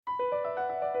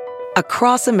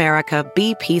Across America,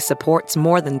 BP supports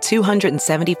more than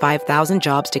 275,000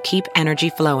 jobs to keep energy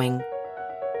flowing.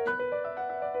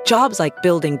 Jobs like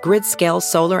building grid-scale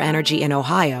solar energy in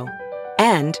Ohio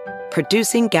and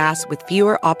producing gas with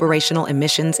fewer operational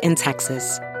emissions in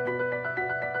Texas.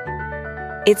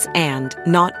 It's and,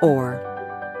 not or.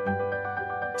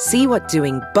 See what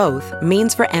doing both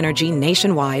means for energy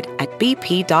nationwide at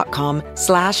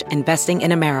bp.com/investing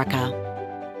in America.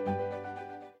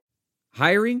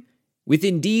 Hiring? With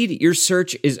Indeed, your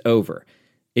search is over.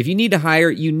 If you need to hire,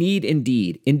 you need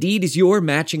Indeed. Indeed is your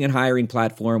matching and hiring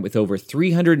platform with over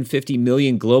 350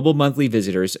 million global monthly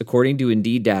visitors, according to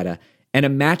Indeed data, and a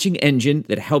matching engine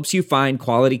that helps you find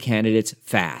quality candidates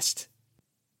fast.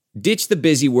 Ditch the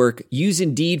busy work. Use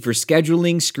Indeed for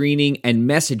scheduling, screening, and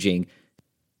messaging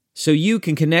so you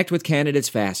can connect with candidates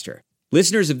faster.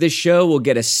 Listeners of this show will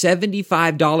get a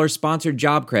 $75 sponsored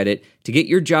job credit to get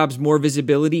your jobs more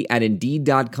visibility at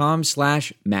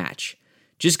Indeed.com/match.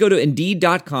 Just go to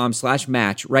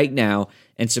Indeed.com/match right now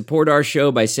and support our show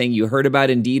by saying you heard about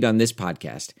Indeed on this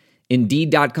podcast.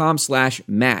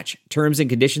 Indeed.com/match. Terms and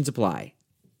conditions apply.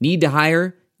 Need to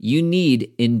hire? You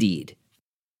need Indeed.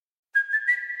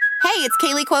 Hey, it's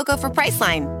Kaylee Cuoco for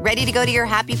Priceline. Ready to go to your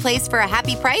happy place for a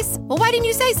happy price? Well, why didn't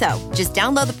you say so? Just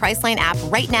download the Priceline app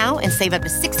right now and save up to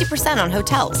 60% on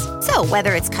hotels. So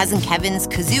whether it's Cousin Kevin's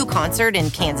Kazoo Concert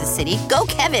in Kansas City, go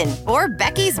Kevin, or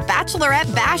Becky's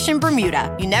Bachelorette Bash in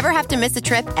Bermuda, you never have to miss a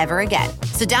trip ever again.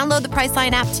 So download the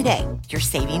Priceline app today. Your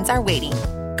savings are waiting.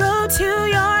 Go to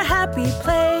your happy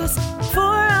place for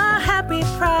a happy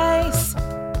price.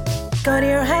 Go to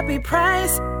your happy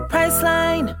price,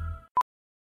 Priceline.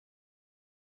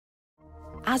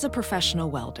 As a professional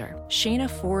welder, Shayna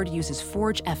Ford uses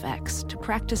Forge FX to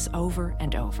practice over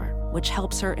and over, which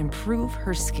helps her improve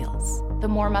her skills. The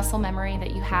more muscle memory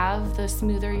that you have, the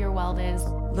smoother your weld is.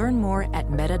 Learn more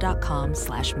at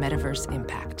meta.com/metaverse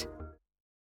impact.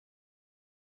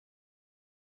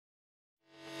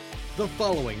 The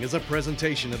following is a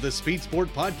presentation of the Speed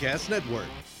Sport Podcast Network.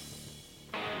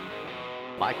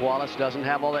 Mike Wallace doesn't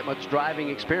have all that much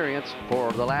driving experience.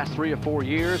 For the last 3 or 4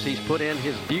 years, he's put in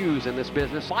his views in this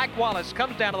business. Mike Wallace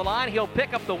comes down to the line. He'll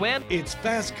pick up the win. It's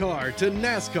Fast Car to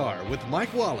NASCAR with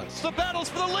Mike Wallace. The battle's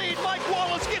for the lead. Mike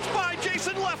Wallace gets by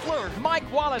Jason Leffler.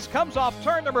 Mike Wallace comes off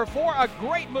turn number 4. A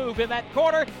great move in that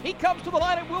corner. He comes to the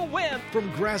line and will win.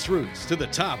 From grassroots to the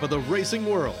top of the racing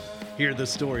world, hear the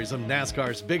stories of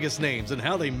NASCAR's biggest names and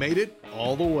how they made it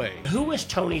all the way. Who was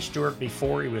Tony Stewart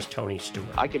before he was Tony Stewart?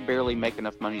 I could barely make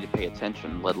enough money to pay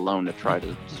attention, let alone to try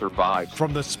to survive.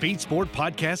 From the Speed Sport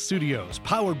Podcast Studios,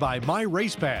 powered by My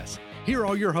Race Pass, here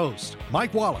are your hosts,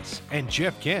 Mike Wallace and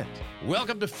Jeff Kent.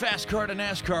 Welcome to Fast Car to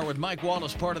NASCAR with Mike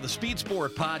Wallace, part of the Speed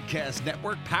Sport Podcast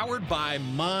Network, powered by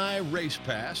My Race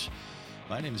Pass.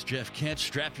 My name is Jeff Kent.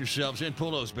 Strap yourselves in,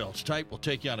 pull those belts tight. We'll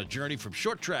take you on a journey from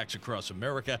short tracks across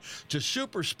America to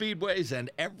super speedways and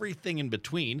everything in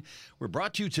between. We're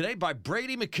brought to you today by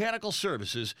Brady Mechanical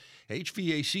Services,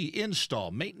 HVAC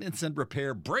install, maintenance, and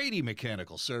repair. Brady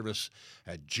Mechanical Service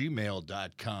at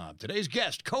gmail.com. Today's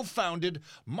guest co-founded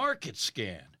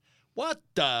MarketScan. What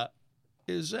the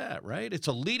is that, right? It's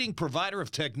a leading provider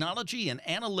of technology and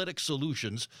analytic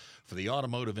solutions for the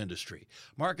automotive industry.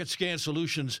 MarketScan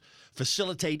solutions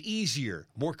facilitate easier,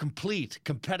 more complete,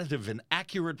 competitive, and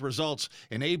accurate results,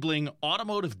 enabling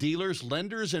automotive dealers,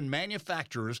 lenders, and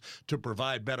manufacturers to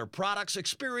provide better products,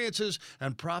 experiences,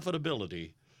 and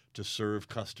profitability to serve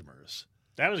customers.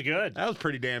 That was good. That was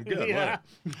pretty damn good. Yeah.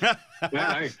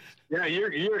 Yeah,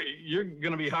 you're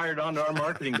going to be hired onto our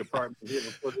marketing department.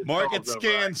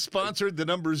 MarketScan sponsored the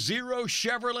number 0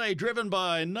 Chevrolet, driven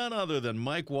by none other than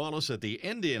Mike Wallace at the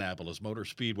Indianapolis Motor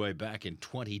Speedway back in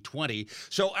 2020.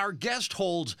 So our guest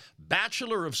holds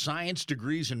Bachelor of Science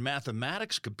degrees in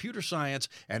mathematics, computer science,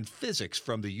 and physics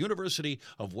from the University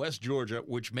of West Georgia,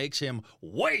 which makes him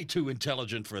way too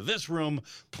intelligent for this room.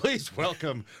 Please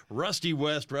welcome Rusty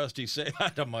West. Rusty, say hi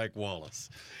to Mike Wallace.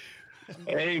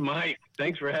 Hey, Mike.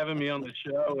 Thanks for having me on the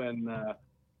show, and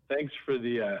thanks for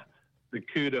the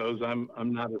kudos. I'm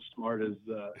not as smart as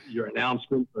your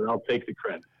announcement, but I'll take the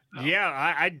credit.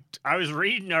 Yeah, I was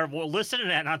reading or listening to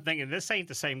that, and I'm thinking, this ain't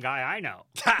the same guy I know.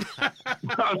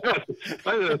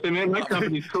 Man, my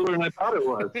company's cooler than I thought it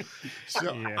was.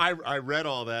 So yeah. I read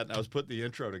all that, and I was putting the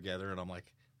intro together, and I'm like,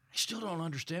 I still don't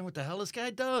understand what the hell this guy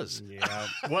does. Yeah.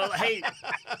 Well, hey,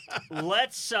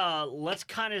 let's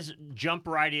kind of jump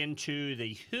right into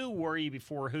the who were you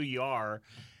before who you are.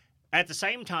 At the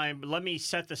same time, let me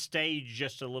set the stage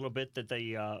just a little bit that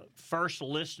the first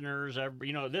listeners,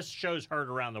 this show's heard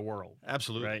around the world.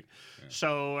 Absolutely. Right? Yeah.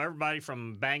 So everybody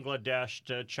from Bangladesh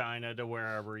to China to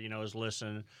wherever, is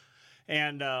listening.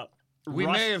 And We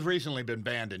may have recently been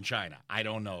banned in China. I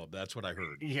don't know. That's what I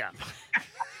heard. Yeah.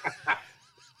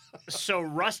 So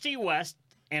Rusty West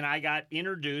and I got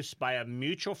introduced by a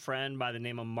mutual friend by the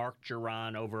name of Mark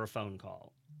Geron over a phone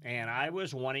call. And I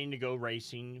was wanting to go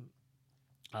racing.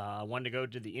 Wanted to go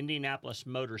to the Indianapolis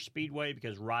Motor Speedway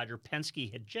because Roger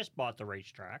Penske had just bought the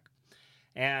racetrack.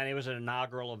 And it was an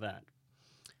inaugural event.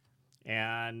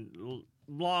 And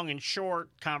long and short,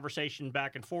 conversation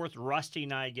back and forth. Rusty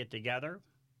and I get together.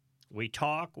 We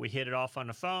talk. We hit it off on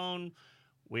the phone.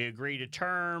 We agree to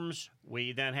terms.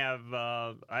 We then have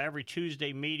every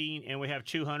Tuesday meeting, and we have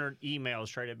 200 emails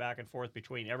traded back and forth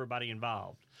between everybody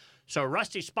involved. So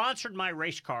Rusty sponsored my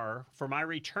race car for my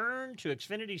return to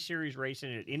Xfinity Series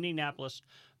racing at Indianapolis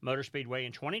Motor Speedway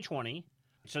in 2020.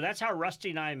 So that's how Rusty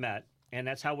and I met, and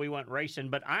that's how we went racing.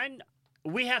 But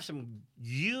we have some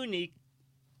unique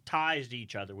ties to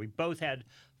each other. We both had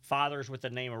fathers with the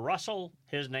name of Russell.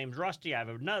 His name's Rusty. I have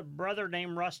a brother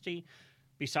named Rusty.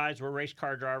 Besides, we're race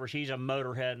car drivers. He's a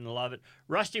motorhead and love it.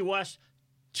 Rusty West,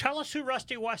 tell us who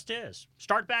Rusty West is.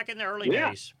 Start back in the early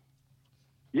days.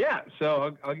 Yeah,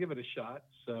 so I'll give it a shot.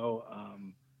 So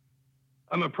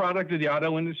I'm a product of the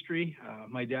auto industry.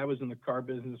 My dad was in the car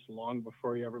business long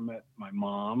before he ever met my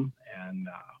mom. And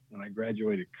when I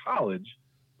graduated college,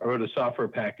 I wrote a software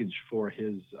package for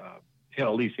his he had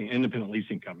a independent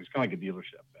leasing company. It's kind of like a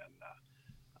dealership. And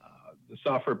the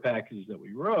software package that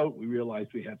we wrote, we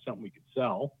realized we had something we could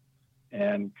sell,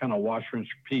 and kind of wash, rinse,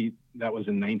 repeat. That was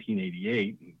in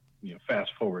 1988. And,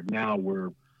 fast forward now, we're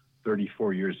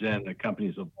 34 years in. The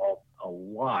company's evolved a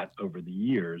lot over the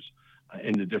years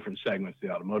into different segments of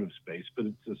the automotive space. But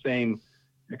it's the same,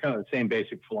 kind of the same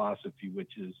basic philosophy,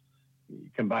 which is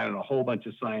combining a whole bunch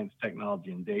of science,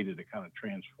 technology, and data to kind of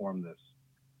transform this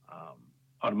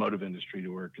automotive industry to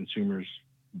where consumers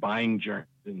buying journeys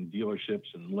and dealerships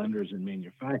and lenders and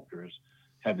manufacturers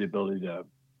have the ability to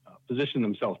position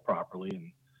themselves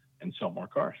properly and sell more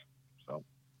cars.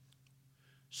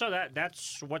 So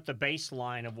that's what the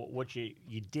baseline of what you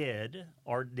did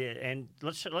or did, and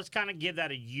let's kind of give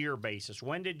that a year basis.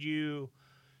 When did you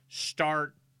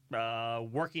start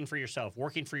working for yourself,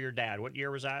 working for your dad? What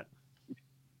year was that?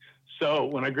 So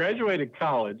when I graduated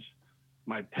college,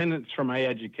 my penance for my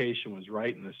education was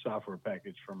writing the software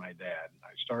package for my dad. I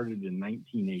started in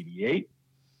 1988,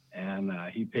 and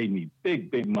he paid me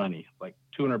big money, like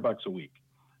 $200 a week.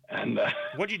 And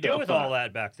what'd you do with all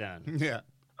that back then? Yeah.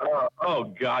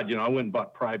 Oh God, I went and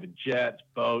bought private jets,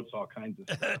 boats, all kinds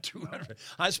of stuff. 200.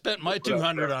 I spent my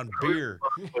 200 on beer.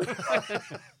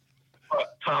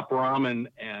 Top ramen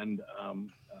and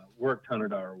worked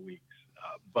 100-hour weeks.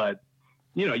 But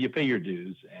you pay your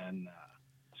dues, and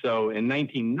so in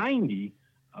 1990,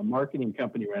 a marketing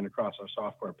company ran across our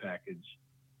software package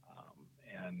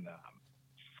and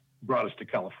brought us to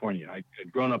California. I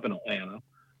had grown up in Atlanta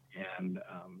and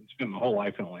spent my whole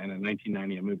life in Atlanta. In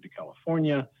 1990, I moved to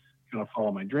California, kind of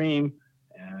followed my dream.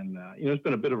 And, it's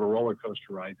been a bit of a roller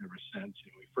coaster ride ever since.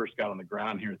 We first got on the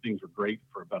ground here, things were great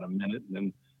for about a minute. And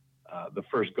then the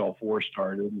first Gulf War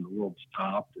started and the world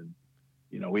stopped. And,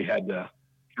 we had to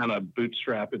kind of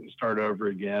bootstrap it and start over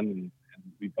again. And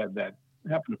we've had that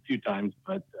happen a few times,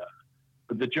 but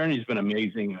the journey's been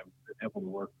amazing. I've been able to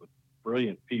work with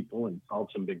brilliant people and solve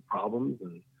some big problems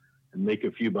and make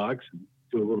a few bucks and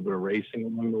do a little bit of racing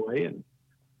along the way. And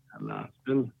it's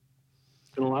been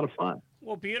a lot of fun.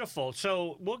 Well, beautiful.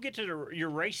 So we'll get to your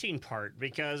racing part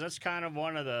because that's kind of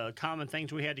one of the common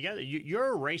things we had together.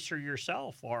 You're a racer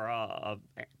yourself, or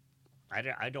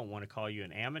I don't want to call you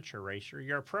an amateur racer.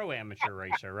 You're a pro amateur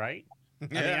racer, right?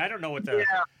 Yeah. I mean, I don't know what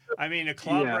a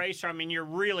club racer, you're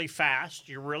really fast.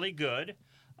 You're really good.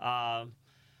 I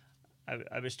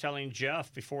was telling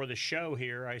Jeff before the show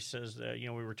here, I says, we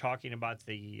were talking about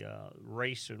the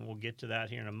race, and we'll get to that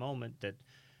here in a moment, that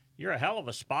you're a hell of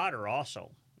a spotter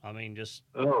also.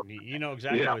 You know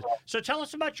exactly. Yeah. So tell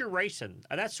us about your racing.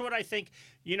 That's what I think.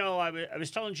 I was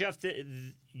telling Jeff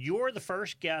that you're the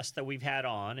first guest that we've had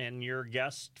on, and you're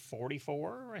guest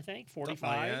 44, I think, 45.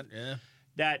 Like that, yeah.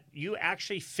 That you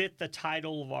actually fit the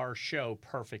title of our show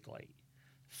perfectly.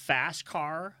 Fast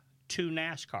Car to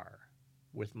NASCAR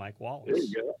with Mike Wallace. There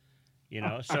you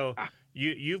go. So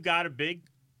you've got a big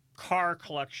car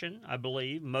collection, I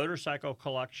believe, motorcycle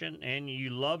collection, and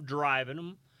you love driving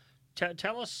them.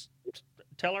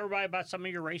 Tell everybody about some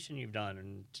of your racing you've done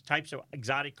and types of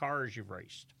exotic cars you've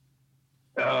raced.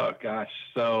 Oh gosh.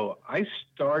 So I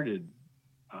started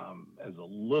as a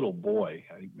little boy,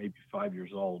 I think maybe 5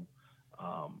 years old,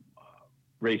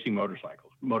 racing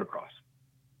motorcycles, motocross.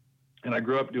 And I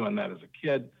grew up doing that as a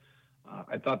kid.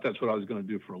 I thought that's what I was going to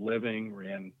do for a living,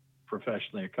 ran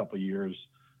professionally a couple of years,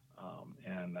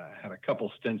 and had a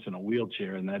couple stints in a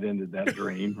wheelchair, and that ended that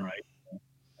dream, right?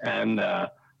 And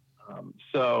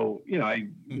so, I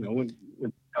went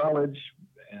to college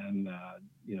and,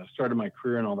 started my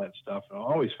career and all that stuff. And I'm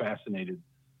always fascinated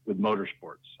with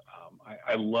motorsports.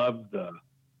 I love the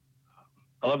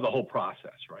whole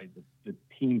process, right? The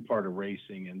team part of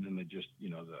racing, and then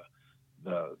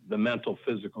the mental,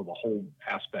 physical, the whole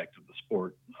aspect of the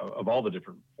sport, of all the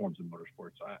different forms of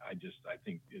motorsports. I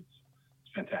think it's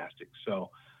fantastic. So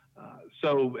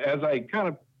as I kind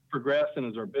of progressed and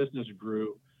as our business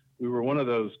grew, we were one of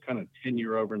those kind of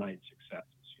 10-year overnight successes.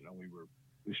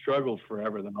 We struggled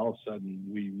forever. Then all of a sudden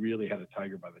we really had a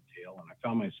tiger by the tail. And I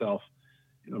found myself,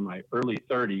 in my early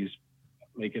 30s,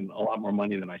 making a lot more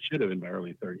money than I should have in my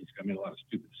early 30s. I made a lot of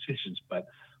stupid decisions, but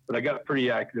I got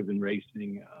pretty active in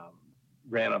racing,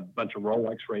 ran a bunch of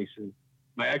Rolex races.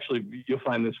 You'll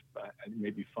find this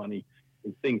may be funny.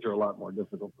 Things are a lot more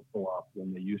difficult to pull off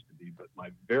than they used to be. But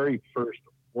my very first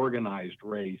organized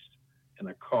race in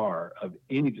a car of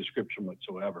any description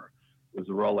whatsoever was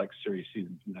the Rolex Series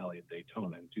season finale at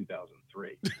Daytona in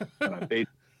 2003. And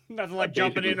nothing like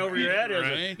jumping in over your head,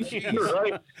 is it?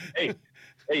 Right.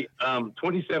 Hey,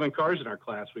 27 cars in our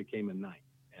class. We came in ninth.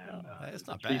 And that's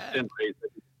not bad. 3-stint race,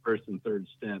 first and third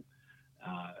stint.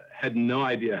 Had no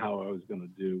idea how I was going to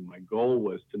do. My goal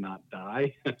was to not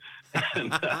die.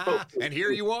 And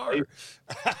here you are.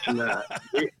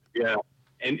 Yeah.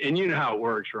 And you know how it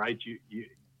works, right?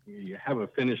 You have a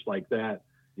finish like that,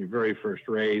 your very first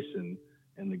race, and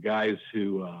the guys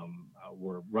who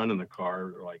were running the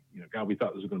car are like, God, we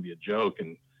thought this was going to be a joke,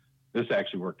 and this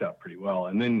actually worked out pretty well.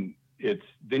 And then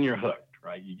you're hooked,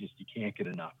 right? You can't get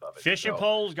enough of it. Fishing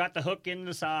poles got the hook in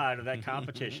the side of that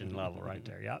competition level right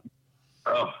there. Yep.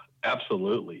 Oh,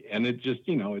 absolutely. And it just,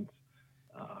 there's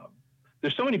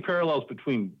so many parallels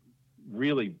between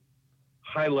really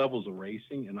high levels of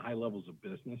racing and high levels of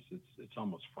business. It's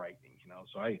almost frightening,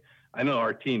 So I know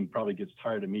our team probably gets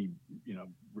tired of me,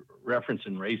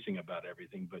 referencing racing about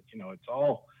everything, but it's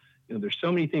all, there's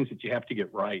so many things that you have to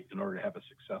get right in order to have a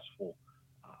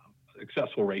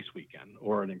successful race weekend,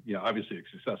 or obviously a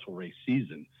successful race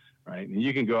season, right? And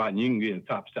you can go out and you can be in the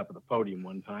top step of the podium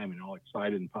one time and all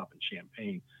excited and popping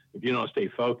champagne. If you don't stay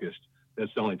focused,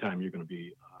 that's the only time you're going to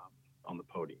be on the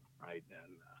podium, right?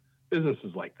 And business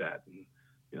is like that, and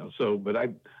but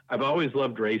I've always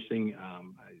loved racing.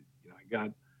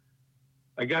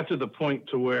 I got to the point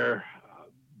to where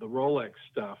the Rolex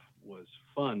stuff was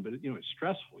fun, but it's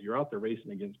stressful. You're out there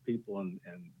racing against people, and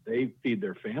they feed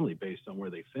their family based on where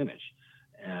they finish,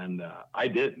 and I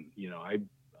didn't. I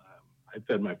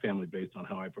fed my family based on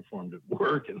how I performed at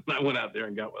work, and I went out there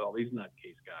and got with all these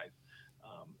nutcase guys,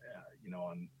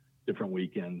 on different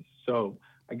weekends. So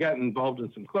I got involved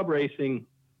in some club racing,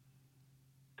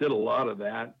 did a lot of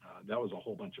that. That was a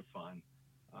whole bunch of fun.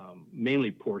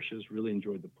 Mainly Porsches, really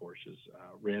enjoyed the Porsches.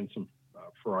 Ran some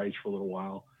Ferraris for a little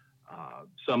while.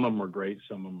 Some of them were great.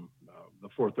 Some of them, the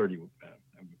 430, I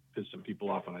piss some people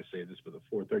off when I say this, but the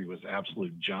 430 was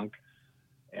absolute junk.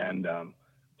 And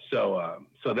so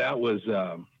that was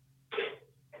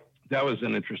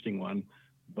an interesting one.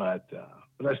 But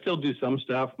I still do some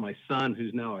stuff. My son,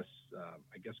 who's now I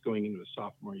guess going into his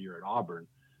sophomore year at Auburn,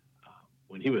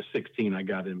 when he was 16, I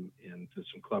got him into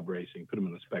some club racing, put him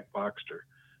in a spec Boxster,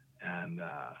 and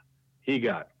he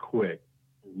got quick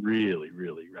really,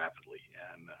 really rapidly.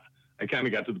 And I kind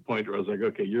of got to the point where I was like,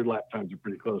 okay, your lap times are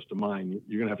pretty close to mine.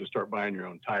 You're going to have to start buying your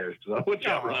own tires because I don't want you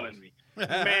outrunning me.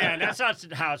 Man, that's not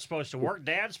how it's supposed to work.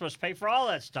 Dad's supposed to pay for all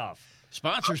that stuff.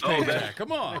 Sponsors pay that.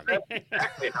 Come on. That's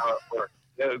exactly how it worked.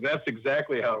 That's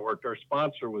exactly how it worked. Our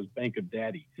sponsor was Bank of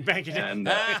Daddy. Bank of Daddy.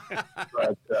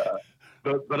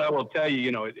 But I will tell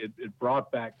you, it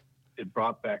brought back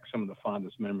some of the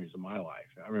fondest memories of my life.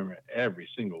 I remember every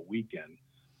single weekend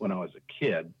when I was a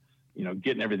kid,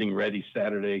 getting everything ready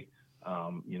Saturday,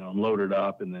 and loaded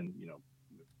up, and then,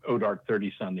 dark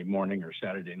 30 Sunday morning or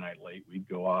Saturday night late, we'd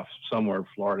go off somewhere,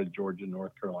 Florida, Georgia,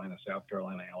 North Carolina, South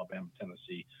Carolina, Alabama,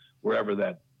 Tennessee, wherever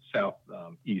that South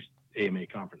East AMA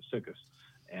conference took us.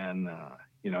 And,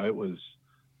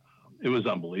 it was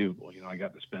unbelievable. I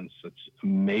got to spend such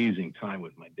amazing time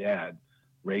with my dad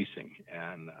racing,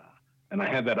 and I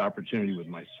had that opportunity with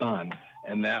my son,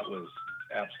 and that was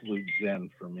absolute zen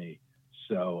for me.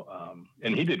 So,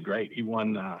 and he did great. He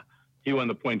won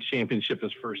the points championship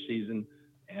his first season,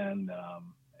 and I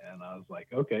was like,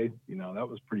 okay, that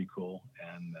was pretty cool.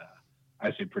 And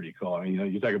I say pretty cool. I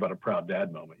mean, you talk about a proud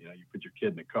dad moment. You put your kid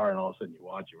in the car, and all of a sudden you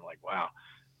watch him, you're like, wow.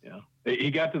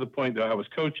 He got to the point that I was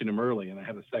coaching him early, and I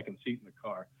had a second seat in the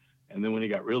car. And then when he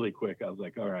got really quick, I was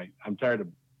like, all right, I'm tired of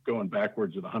going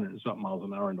backwards at 100 and something miles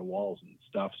an hour into walls and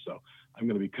stuff. So I'm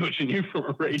going to be coaching you from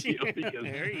a radio because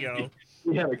there you go.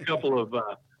 We had a couple of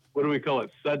what do we call it?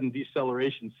 Sudden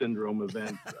deceleration syndrome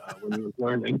events when he was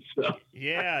learning. So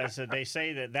yeah, so they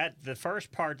say that the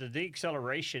first part, the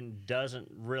deceleration, doesn't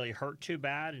really hurt too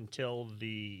bad until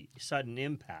the sudden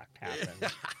impact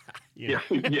happens. Yeah.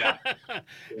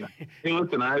 Hey,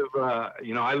 listen, I've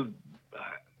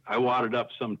I wadded up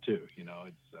some too.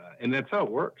 It's and that's how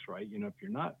it works, right?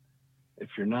 If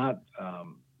you're not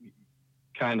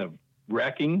kind of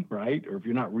wrecking, right, or if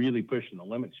you're not really pushing the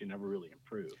limits, you never really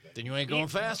improve. Then you ain't going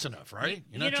fast enough, right?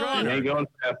 You're not trying.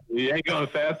 You ain't going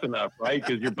fast enough, right?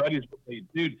 Because your buddies will say,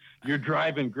 "Dude, you're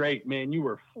driving great, man. You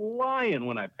were flying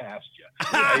when I passed you,"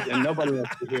 right? And nobody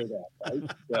wants to hear that,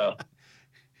 right? So.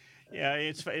 Yeah,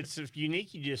 it's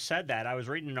unique you just said that. I was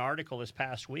reading an article this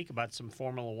past week about some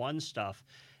Formula One stuff,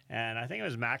 and I think it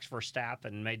was Max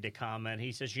Verstappen made the comment.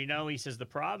 He says, the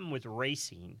problem with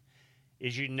racing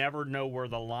is you never know where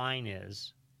the line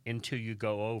is until you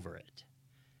go over it.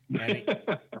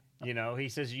 And he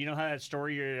says, how that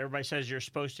story, everybody says you're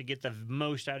supposed to get the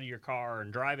most out of your car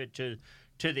and drive it to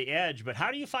the edge, but how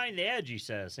do you find the edge, he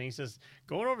says. And he says,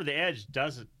 going over the edge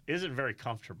isn't very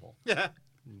comfortable. Yeah.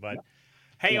 But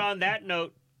hey, on that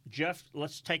note, Jeff,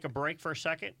 let's take a break for a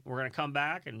second. We're going to come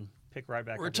back and pick right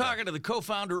back up. We're talking to the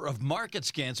co-founder of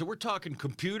MarketScan, so we're talking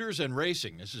computers and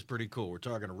racing. This is pretty cool. We're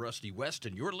talking to Rusty West,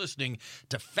 and you're listening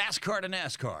to Fast Car to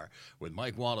NASCAR with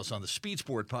Mike Wallace on the Speed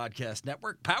Sport Podcast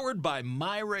Network, powered by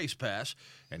MyRacePass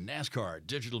and NASCAR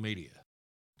Digital Media.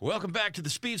 Welcome back to the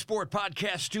Speed Sport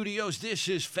Podcast Studios. This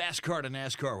is Fast Car to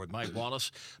NASCAR with Mike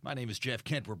Wallace. My name is Jeff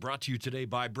Kent. We're brought to you today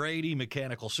by Brady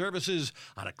Mechanical Services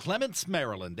out of Clements,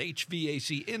 Maryland.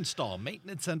 HVAC install,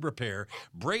 maintenance, and repair.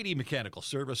 Brady Mechanical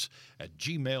Service at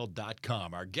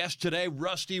gmail.com. Our guest today,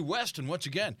 Rusty West. And once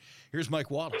again, here's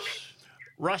Mike Wallace.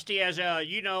 Rusty, as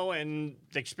and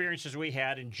the experiences we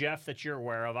had, and Jeff that you're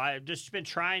aware of, I've just been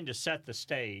trying to set the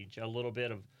stage a little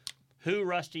bit of who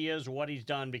Rusty is, what he's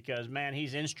done, because, man,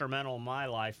 he's instrumental in my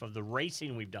life of the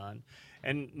racing we've done.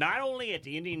 And not only at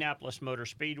the Indianapolis Motor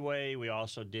Speedway, we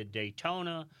also did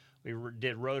Daytona, we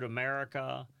did Road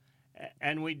America,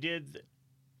 and we did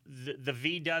the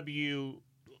VW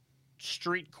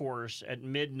street course at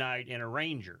midnight in a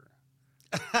Ranger.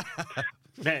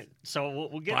 So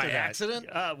we'll get to that. By accident?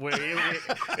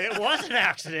 It was an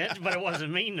accident, but it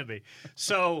wasn't mean to be.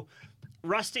 So,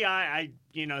 Rusty, I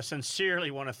sincerely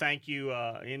want to thank you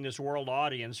in this world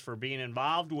audience for being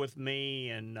involved with me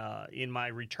and in my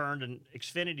return to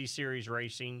Xfinity Series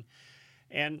racing.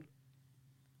 And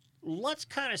let's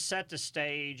kind of set the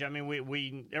stage. I mean,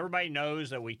 we everybody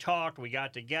knows that we talked, we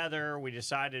got together, we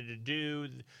decided to do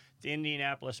the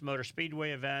Indianapolis Motor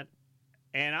Speedway event,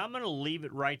 and I'm going to leave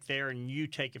it right there, and you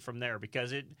take it from there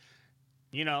because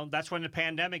that's when the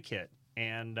pandemic hit,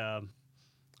 and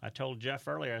I told Jeff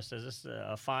earlier, I said, this is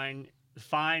a fine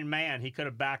man. He could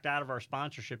have backed out of our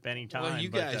sponsorship anytime. Well, you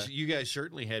guys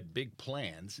certainly had big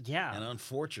plans. Yeah. And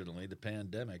unfortunately, the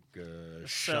pandemic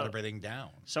shut everything down.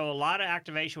 So a lot of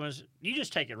activation was, you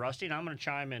just take it, Rusty, and I'm going to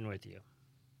chime in with you.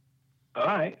 All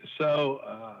right. So,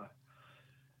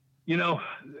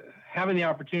 having the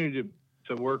opportunity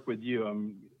to work with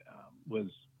you was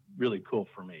really cool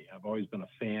for me. I've always been a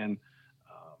fan,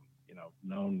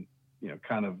 known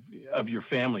kind of your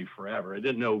family forever. I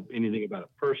didn't know anything about it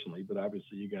personally, but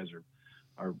obviously you guys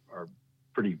are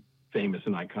pretty famous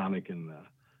and iconic in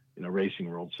the racing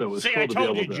world. So it was cool to be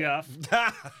able to. Jeff.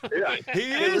 Yeah,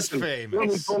 he is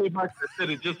famous. I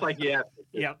said it just like you asked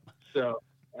me. Yep. So,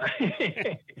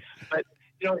 but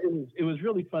it was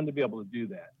really fun to be able to do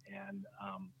that. And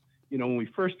when we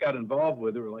first got involved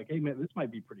with it, we were like, hey man, this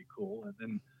might be pretty cool. And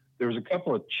then there was a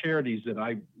couple of charities that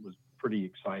I was pretty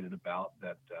excited about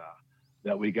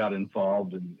that we got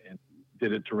involved and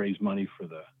did it to raise money for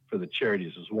the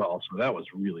charities as well. So that was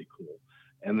really cool.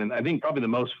 And then I think probably the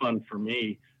most fun for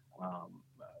me,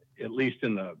 at least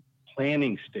in the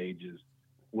planning stages,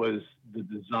 was the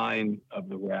design of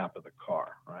the wrap of the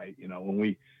car, right?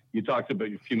 When you talked about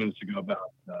a few minutes ago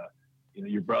about,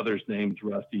 your brother's name's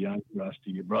Rusty, I'm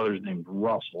Rusty, your brother's name's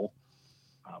Russell.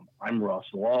 I'm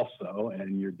Russell also,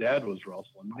 and your dad was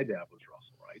Russell, and my dad was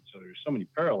Russell, right? So there's so many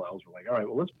parallels. We're like, all right,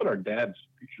 well, let's put our dad's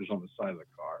pictures on the side of the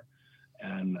car,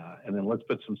 and then let's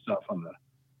put some stuff on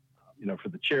the, for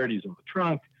the charities on the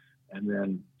trunk, and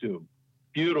then do a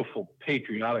beautiful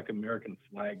patriotic American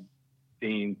flag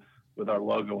theme with our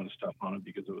logo and stuff on it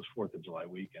because it was 4th of July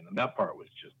weekend, and that part was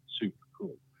just super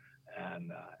cool.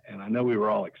 And I know we were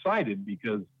all excited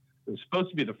because it was supposed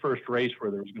to be the first race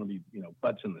where there was going to be,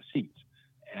 butts in the seats.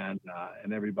 And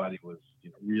everybody was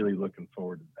really looking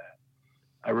forward to that.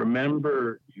 I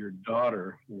remember your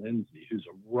daughter, Lindsay, who's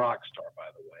a rock star,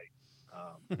 by the way.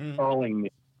 calling me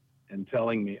and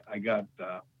telling me I got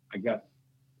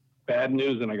bad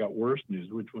news and I got worse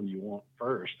news. Which one do you want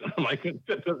first? I'm like,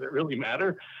 does it really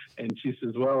matter? And she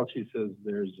says,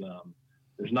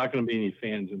 there's not going to be any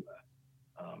fans in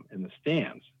the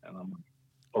stands. And I'm like,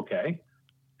 okay.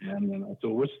 And then I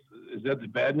said, is that the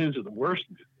bad news or the worst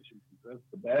news? She said, that's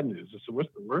the bad news. I said,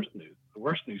 what's the worst news? The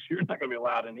worst news, you're not going to be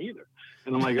allowed in either.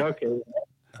 And I'm like, okay,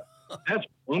 that's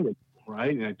wonderful,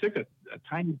 right? And I took a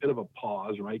tiny bit of a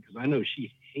pause, right? Because I know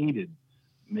she hated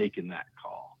making that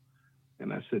call.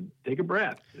 And I said, take a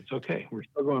breath. It's okay. We're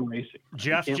still going racing.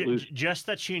 Jeff, just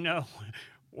that you know,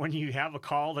 when you have a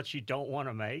call that you don't want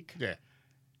to make,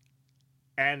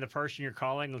 and the person you're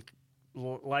calling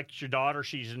likes your daughter,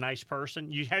 she's a nice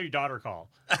person, you have your daughter call.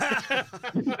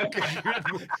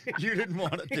 You didn't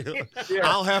want to do it. Yeah.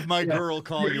 I'll have my girl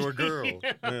call your girl.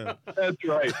 Yeah. That's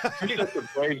right. You're such a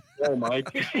brave girl, Mike.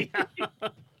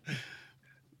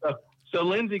 So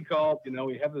Lindsay called,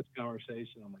 we have this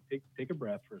conversation. I'm like, take a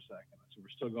breath for a second. I said, we're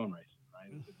still going racing,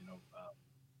 right? I said,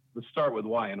 let's start with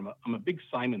why. And I'm a big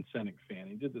Simon Sinek fan.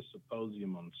 He did this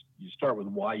symposium on, you start with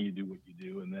why you do what you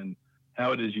do, and then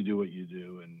how it is you do what you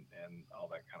do, and all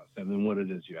that kind of stuff, and then what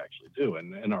it is you actually do.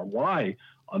 And our why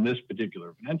on this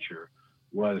particular venture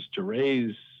was to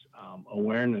raise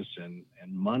awareness and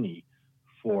money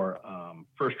for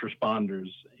first responders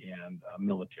and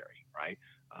military, right?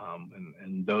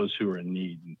 And those who are in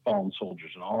need, and fallen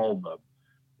soldiers, and all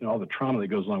the trauma that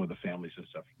goes along with the families and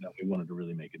stuff. We wanted to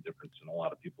really make a difference in a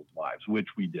lot of people's lives, which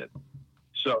we did.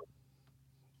 So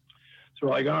we're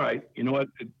like, all right, you know what?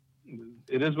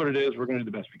 It is what it is. We're going to do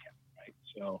the best we can, right?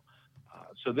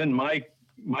 So then Mike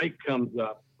comes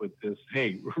up with this,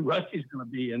 hey, Rusty's going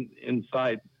to be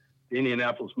inside the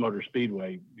Indianapolis Motor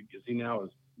Speedway because he now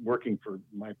is working for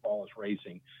Mike Wallace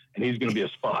Racing, and he's going to be a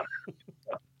spotter.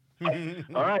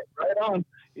 All right on.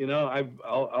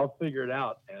 I'll figure it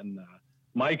out. And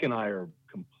Mike and I are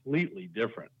completely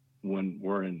different when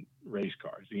we're in race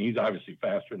cars. I mean, he's obviously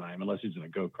faster than I am, unless he's in a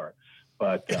go-kart.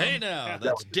 But hey, now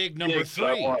that's dig number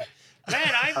 3.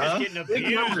 Man, I'm just getting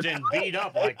abused and beat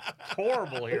up like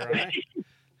horrible here, right?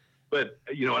 But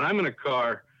when I'm in a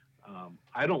car,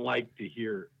 I don't like to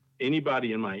hear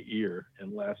anybody in my ear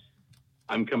unless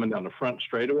I'm coming down the front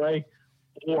straightaway,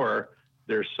 or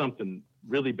there's something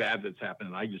really bad that's happened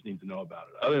and I just need to know about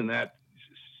it. Other than that,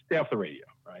 stay off the radio,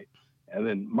 right? And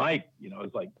then Mike,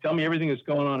 is like, tell me everything that's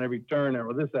going on every turn,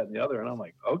 or this, that, and the other. And I'm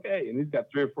like, okay. And he's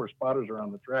got 3 or 4 spotters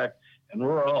around the track, and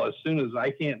we're all, as soon as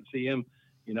I can't see him,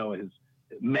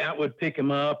 Matt would pick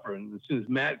him up, or as soon as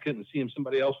Matt couldn't see him,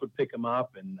 somebody else would pick him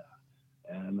up. And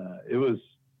it was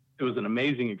an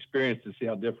amazing experience to see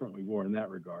how different we were in that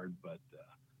regard. But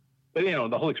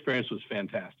the whole experience was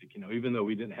fantastic. Even though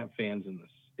we didn't have fans in the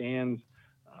stands,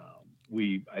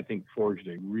 we, I think, forged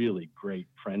a really great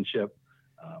friendship.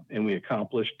 And we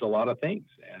accomplished a lot of things,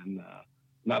 and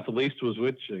not the least was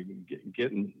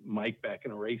getting Mike back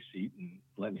in a race seat and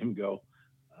letting him go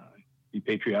be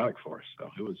patriotic for us.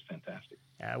 So it was fantastic.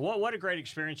 Yeah, what a great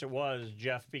experience it was,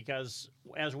 Jeff, because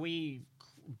as we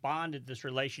bonded this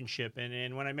relationship,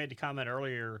 and when I made the comment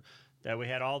earlier that we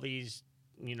had all these,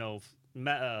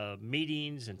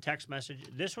 meetings and text messages,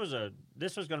 this was going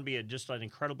to be just an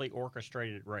incredibly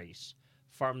orchestrated race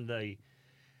from the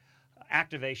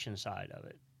activation side of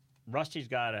it. Rusty's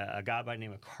got a guy by the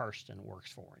name of Karsten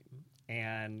works for him,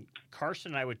 and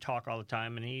Karsten and I would talk all the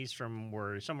time, and he's from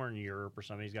somewhere in Europe or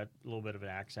something. He's got a little bit of an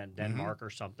accent, Denmark or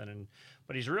something,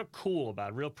 but he's real cool about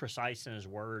it, real precise in his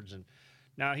words. And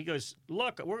now he goes,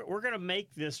 look, we're going to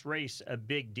make this race a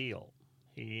big deal.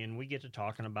 And we get to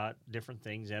talking about different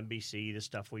things, NBC, the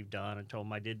stuff we've done. I told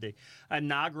him I did the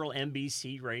inaugural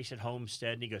NBC race at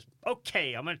Homestead, and he goes,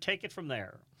 okay, I'm going to take it from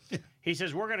there. He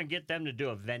says, we're going to get them to do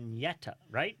a vignette,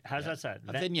 right? How's that sound?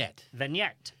 A vignette.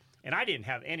 Vignette. And I didn't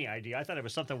have any idea. I thought it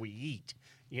was something we eat,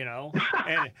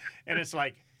 and it's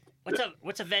like,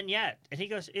 what's a vignette? And he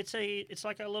goes, it's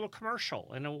like a little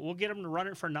commercial, and we'll get them to run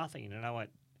it for nothing. And I went,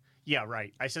 yeah,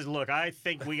 right. I says, look, I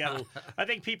think I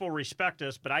think people respect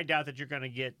us, but I doubt that you're going to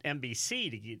get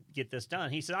NBC to get this done.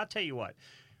 He said, I'll tell you what,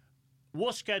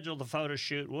 we'll schedule the photo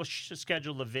shoot, we'll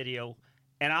schedule the video,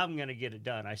 and I'm going to get it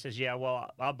done. I says, yeah,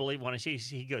 well, I'll believe when I see.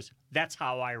 He goes, that's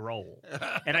how I roll.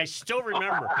 And I still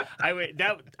remember,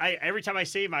 every time I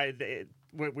see him,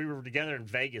 we were together in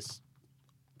Vegas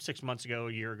 6 months ago,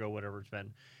 a year ago, whatever it's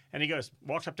been. And he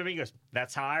walks up to me, he goes,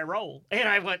 that's how I roll. And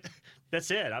I went, that's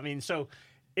it. I mean, so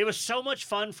it was so much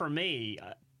fun for me.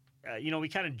 We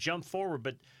kind of jumped forward,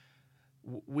 but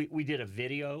we did a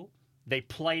video. They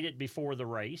played it before the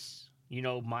race.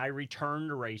 My return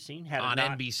to racing. On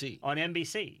NBC. On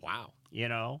NBC. Wow. you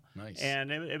know? Nice.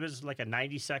 And it was like a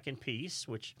 90-second piece,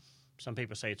 which some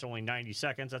people say it's only 90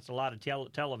 seconds. That's a lot of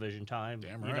television time,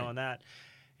 Damn you right. know, on that.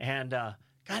 And,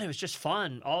 God, it was just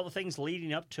fun. All the things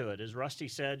leading up to it. As Rusty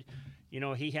said, you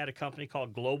know, he had a company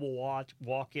called Global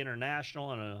Walk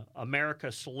International and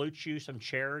America Salutes You, some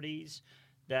charities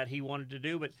that he wanted to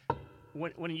do. But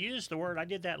when he used the word, I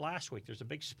did that last week. There's a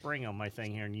big spring on my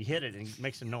thing here, and you hit it, and it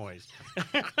makes a noise.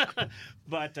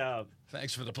 But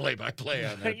thanks for the play-by-play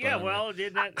on that. yeah, well,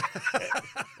 didn't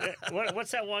that?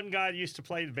 What's that one guy that used to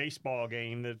play the baseball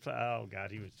game? That oh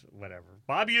God, he was whatever.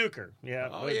 Bob Uecker. Yeah.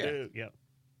 Oh yeah. Dude. Yeah.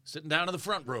 Sitting down in the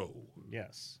front row.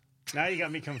 Yes. Now you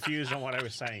got me confused on what I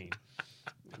was saying.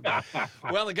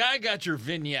 Well, the guy got your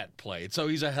vignette played, so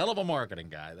he's a hell of a marketing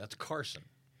guy. That's Carson.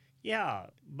 Yeah,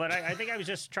 but I think I was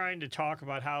just trying to talk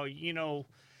about how, you know,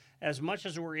 as much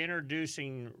as we're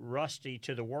introducing Rusty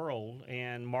to the world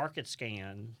and Market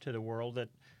Scan to the world, that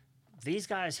these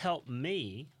guys help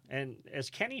me. And as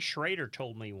Kenny Schrader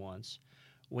told me once,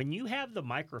 when you have the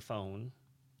microphone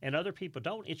and other people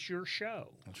don't, it's your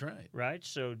show. That's right. Right?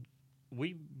 So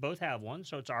we both have one,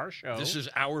 so it's our show. This is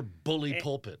our bully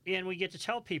pulpit. And we get to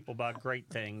tell people about great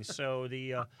things. So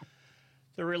the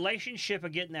relationship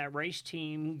of getting that race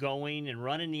team going and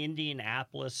running the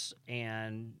Indianapolis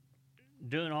and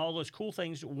doing all those cool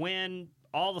things when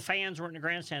all the fans weren't in the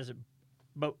grandstands,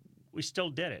 but we still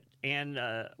did it. And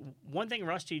one thing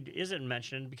Rusty isn't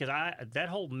mentioning, because that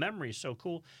whole memory is so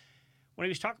cool, when he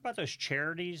was talking about those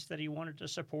charities that he wanted to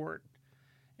support,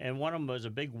 and one of them was a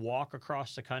big walk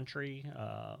across the country.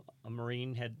 A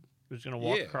Marine was going to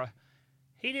walk across.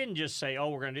 He didn't just say, oh,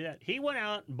 we're going to do that. He went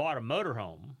out and bought a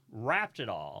motorhome, wrapped it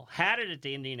all, had it at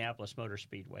the Indianapolis Motor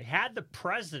Speedway, had the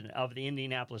president of the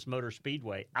Indianapolis Motor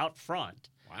Speedway out front.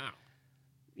 Wow.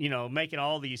 You know, making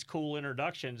all these cool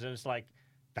introductions, and it's like,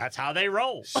 that's how they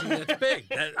roll. See, that's big.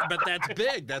 But that's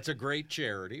big. That's a great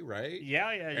charity, right? Yeah.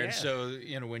 And so,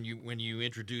 you know, when you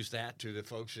introduce that to the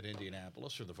folks at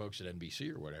Indianapolis or the folks at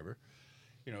NBC or whatever,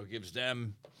 you know, it gives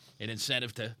them an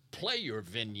incentive to play your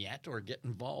vignette or get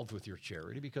involved with your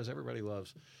charity, because everybody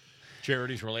loves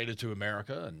charities related to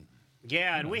America. And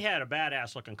yeah, and we had a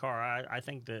badass looking car. I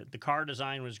think the car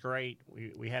design was great.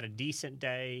 We had a decent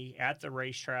day at the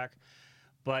racetrack,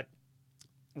 but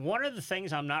one of the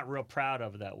things I'm not real proud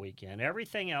of that weekend,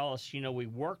 everything else, you know, we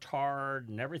worked hard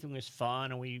and everything was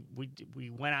fun, and we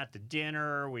went out to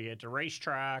dinner, we at the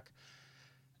racetrack,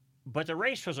 but the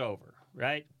race was over,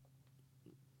 right?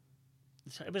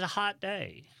 It was a hot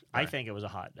day. Right. I think it was a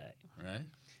hot day. Right.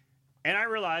 And I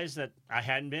realized that I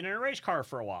hadn't been in a race car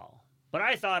for a while, but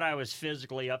I thought I was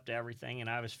physically up to everything and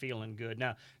I was feeling good.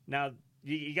 Now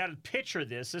you got to picture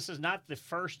this. This is not the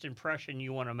first impression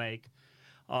you want to make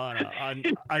on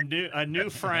a new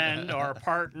friend or a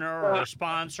partner or a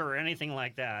sponsor or anything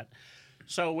like that.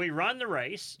 So we run the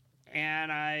race,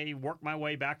 and I work my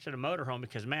way back to the motorhome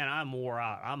because, man, I'm wore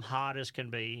out. I'm hot as can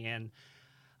be, and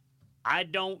I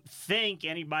don't think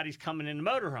anybody's coming in the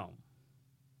motorhome.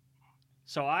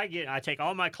 So I take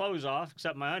all my clothes off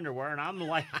except my underwear, and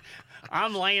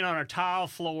I'm laying on a tile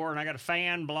floor, and I got a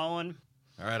fan blowing.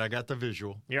 All right, I got the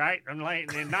visual. You're right. I'm laying,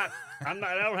 and I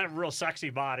don't have a real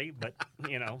sexy body, but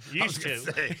you know, used to.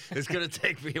 Say, it's going to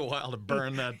take me a while to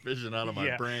burn that vision out of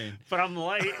my brain. But I'm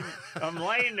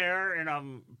laying there, and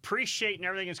I'm appreciating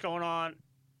everything that's going on,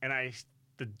 and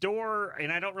the door,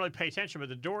 and I don't really pay attention, but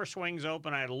the door swings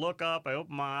open. I look up, I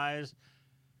open my eyes,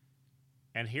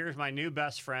 and here's my new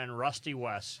best friend, Rusty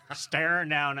West, staring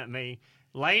down at me,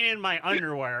 laying in my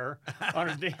underwear on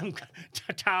a damn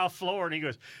tile floor, and he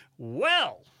goes,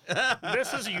 well,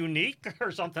 this is unique, or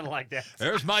something like that.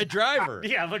 There's my driver.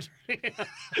 Yeah, but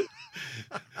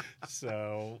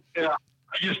so yeah,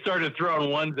 I just started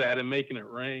throwing ones at him, making it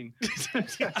rain.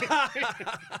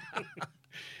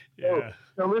 Yeah.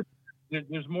 So listen,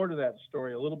 there's more to that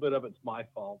story. A little bit of it's my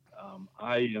fault.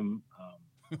 I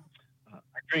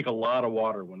drink a lot of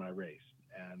water when I race,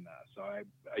 and so I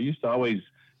used to always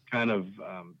kind of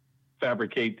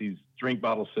fabricate these drink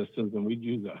bottle systems, and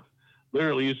we'd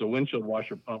literally use a windshield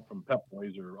washer pump from Pep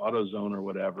Boys or AutoZone or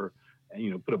whatever,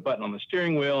 and put a button on the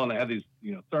steering wheel, and I had these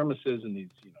thermoses and these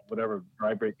whatever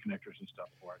dry brake connectors and stuff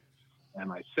for it. And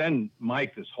I send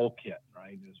Mike this whole kit,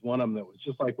 right? There's one of them that was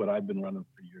just like what I've been running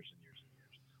for years and years and years.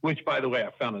 Which, by the way,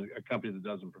 I found a company that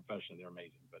does them professionally. They're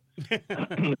amazing.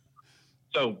 But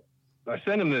so I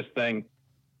send him this thing.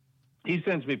 He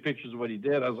sends me pictures of what he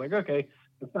did. I was like, okay,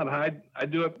 it's not how I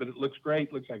do it, but it looks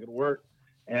great. Looks like it'll work.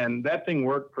 And that thing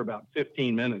worked for about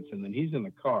 15 minutes. And then he's in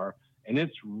the car, and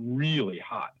it's really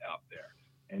hot out there.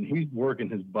 And he's working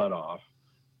his butt off.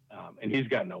 And he's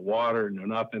got no water, no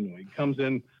nothing. When he comes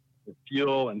in with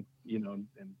fuel and, and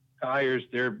tires,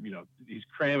 they're, he's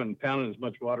cramming, pounding as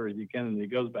much water as he can, and he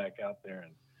goes back out there.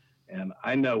 And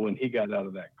I know when he got out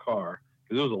of that car,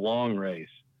 because it was a long race,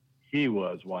 he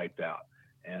was wiped out.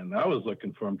 And I was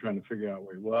looking for him, trying to figure out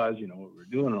where he was, what we were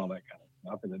doing and all that kind of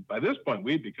stuff. And then by this point,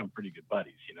 we'd become pretty good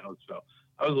buddies, So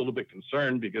I was a little bit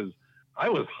concerned because I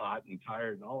was hot and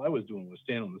tired, and all I was doing was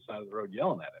standing on the side of the road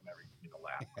yelling at him every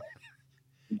lap.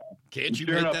 Can't you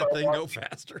make that thing go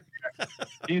faster?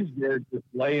 He's there just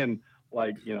laying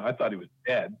I thought he was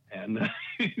dead, and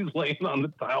he's laying on the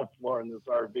tile floor in this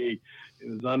RV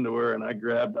in his underwear, and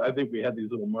I think we had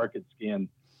these little market scan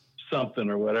something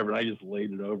or whatever, and I just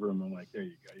laid it over him. I'm like, there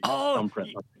you go. You got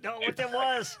thumbprint. No, what that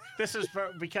was, this is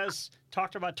because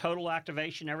talked about total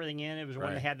activation, everything in. It was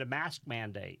when they had the mask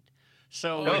mandate.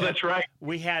 So that's right.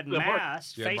 We had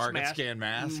masks, face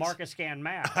masks, market scan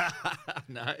masks.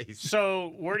 Nice.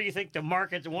 So where do you think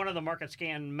one of the market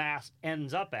scan masks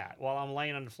ends up at while I'm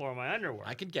laying on the floor in my underwear?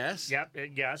 I could guess. Yep,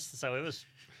 guess. So it was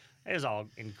all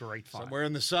in great fun. Somewhere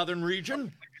in the southern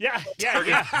region? Yeah.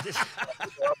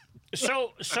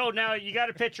 So now you got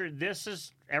a picture.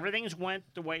 Everything's went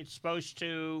the way it's supposed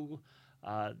to.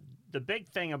 The big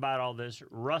thing about all this,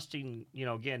 Rusty,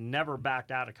 again, never backed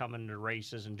out of coming to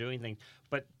races and doing things.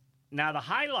 But now the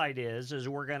highlight is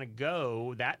we're going to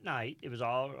go that night. It was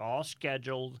all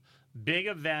scheduled, big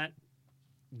event,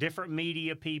 different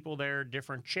media people there,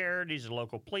 different charities, the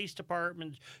local police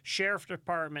department, sheriff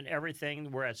department,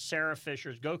 everything. We're at Sarah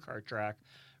Fisher's go-kart track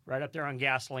right up there on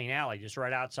Gasoline Alley, just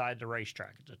right outside the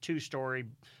racetrack. It's a 2-story,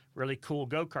 really cool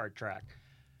go-kart track.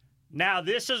 Now,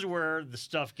 this is where the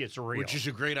stuff gets real. Which is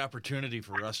a great opportunity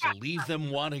for us to leave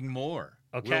them wanting more.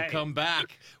 Okay. We'll come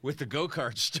back with the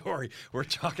go-kart story. We're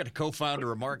talking to co-founder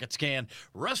of Market Scan,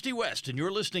 Rusty West, and you're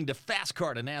listening to Fast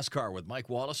Car to NASCAR with Mike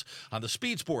Wallace on the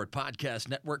Speed Sport Podcast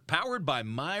Network, powered by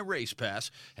My Race Pass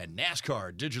and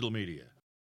NASCAR Digital Media.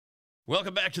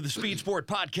 Welcome back to the Speed Sport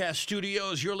Podcast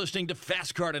Studios. You're listening to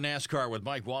Fast Car to NASCAR with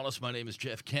Mike Wallace. My name is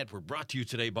Jeff Kent. We're brought to you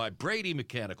today by Brady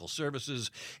Mechanical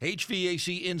Services,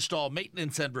 HVAC install,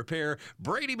 maintenance, and repair.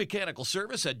 Brady Mechanical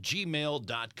Service at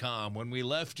gmail.com. When we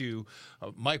left you,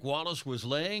 Mike Wallace was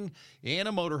laying in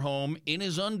a motorhome in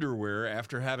his underwear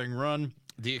after having run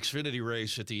the Xfinity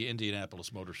race at the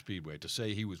Indianapolis Motor Speedway. To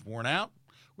say he was worn out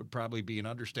would probably be an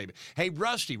understatement. Hey,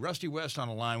 Rusty West on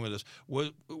the line with us.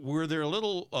 Were there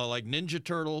little like Ninja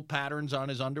Turtle patterns on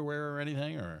his underwear or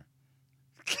anything? Or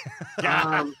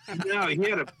no,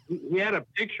 he had a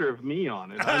picture of me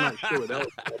on it. I'm not sure what else.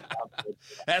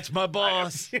 That's my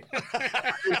boss.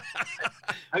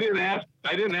 I didn't ask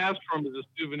for him as a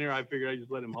souvenir. I figured I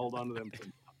just let him hold on to them.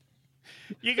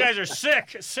 You guys are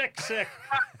sick.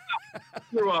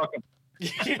 You're welcome.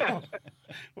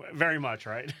 Very much,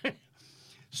 right?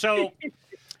 So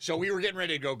we were getting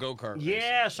ready to go-kart race.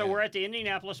 Yeah, we're at the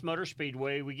Indianapolis Motor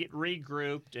Speedway. We get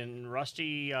regrouped, and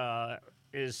Rusty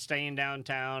is staying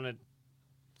downtown at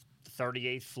the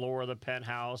 38th floor of the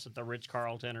penthouse at the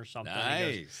Ritz-Carlton or something.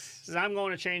 Nice. He says, I'm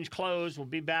going to change clothes. We'll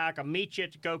be back. I'll meet you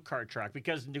at the go-kart track.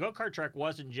 Because the go-kart track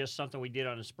wasn't just something we did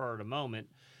on the spur of the moment.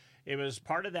 It was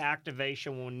part of the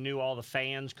activation when we knew all the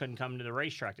fans couldn't come to the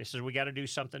racetrack. They said, we got to do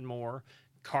something more.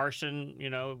 Carson,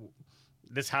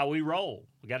 this is how we roll.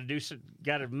 We got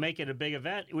to make it a big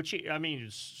event, which,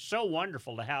 it's so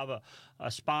wonderful to have a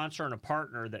sponsor and a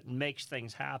partner that makes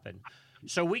things happen.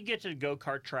 So we get to the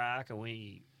go-kart track, and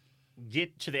we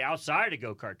get to the outside of the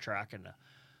go-kart track, and the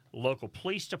local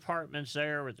police department's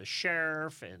there with the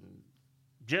sheriff, and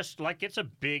just like it's a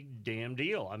big damn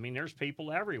deal. There's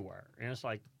people everywhere. And it's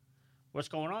like, what's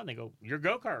going on? They go, your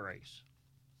go-kart race.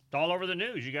 It's all over the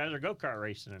news. You guys are go-kart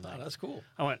racing tonight. Oh, that's cool.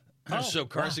 I went, so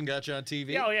Carson got you on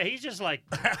TV? Yeah, he's just like,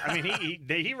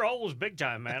 he rolls big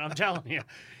time, man. I'm telling you.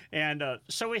 And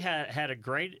so we had a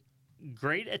great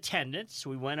attendance.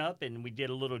 We went up and we did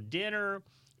a little dinner.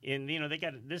 And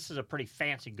this is a pretty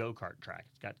fancy go-kart track.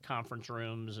 It's got conference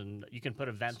rooms and you can put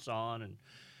events on. And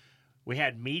we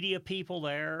had media people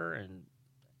there, and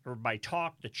everybody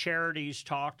talked. The charities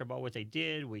talked about what they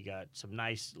did. We got some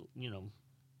nice,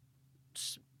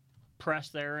 press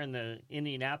there in the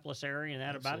Indianapolis area and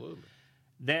that. Absolutely.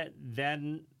 About it.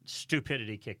 Then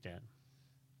stupidity kicked in.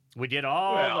 We did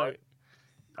all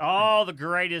the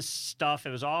greatest stuff.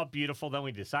 It was all beautiful. Then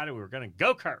we decided we were going to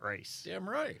go-kart race. Damn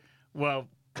right. Well,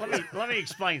 let me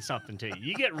explain something to you.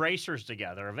 You get racers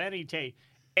together of any tape,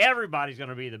 everybody's going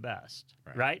to be the best,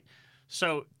 right?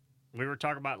 So we were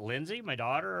talking about Lindsay, my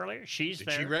daughter, earlier. She's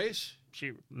there. Did she race?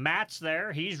 Matt's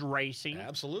there. He's racing.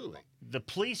 Absolutely. The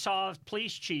police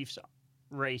chiefs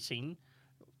racing.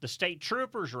 The state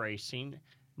troopers racing.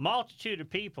 Multitude of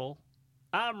people.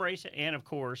 I'm racing. And, of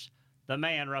course, the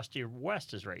man, Rusty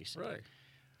West, is racing. Right.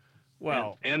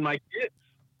 Well. And my kids.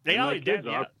 They And my always did. kids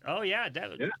are. Oh yeah,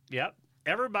 yep.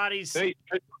 Everybody's. Hey,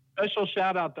 special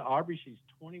shout out to Aubrey. She's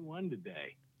 21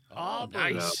 today.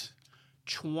 Aubrey. Nice.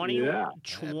 21.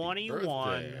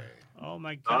 Oh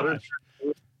my gosh.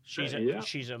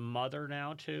 She's a mother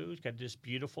now too. She's got this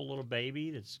beautiful little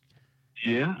baby that's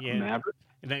Maverick.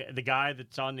 And the guy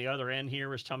that's on the other end here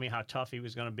was telling me how tough he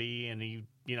was going to be, and the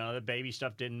baby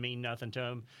stuff didn't mean nothing to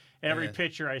him. Every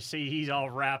picture I see, he's all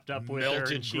wrapped up with her.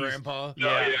 Melted grandpa.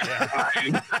 Yeah.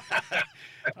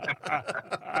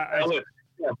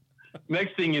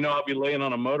 Next thing you know, I'll be laying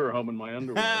on a motorhome in my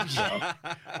underwear.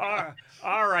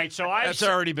 All right, so that's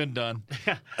already been done.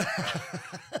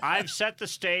 I've set the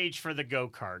stage for the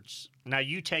go-karts. Now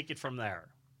you take it from there.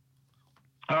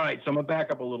 All right, so I'm going to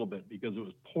back up a little bit because it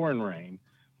was pouring rain.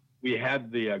 We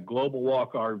had the Global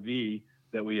Walk RV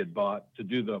that we had bought to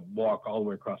do the walk all the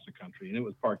way across the country, and it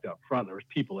was parked out front. There was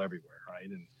people everywhere, right?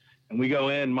 And we go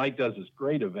in. Mike does this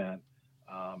great event,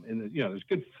 and there's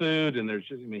good food, and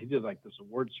he did like this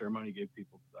award ceremony, he gave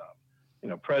people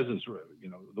presents.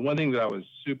 The one thing that I was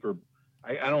super,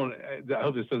 I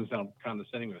hope this doesn't sound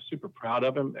condescending, I was super proud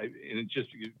of him, and it just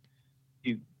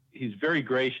he's very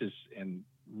gracious and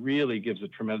really gives a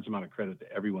tremendous amount of credit to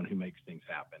everyone who makes things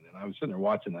happen. And I was sitting there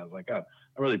watching that. I was like, God,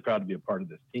 I'm really proud to be a part of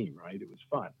this team, right? It was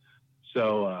fun.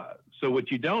 So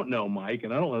what you don't know, Mike,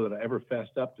 and I don't know that I ever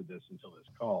fessed up to this until this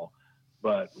call,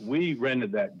 but we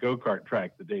rented that go-kart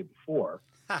track the day before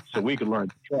so we could learn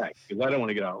the track because I don't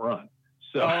want to get outrun.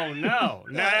 So, oh, no.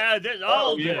 That is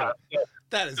awesome. Yeah,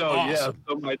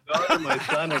 so my daughter, my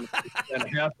son, and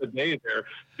half the day there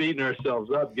beating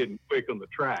ourselves up, getting quick on the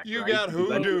track. You got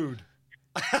who, dude?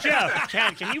 Jeff,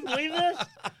 can you believe this?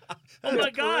 Oh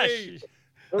my gosh!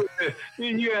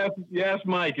 You ask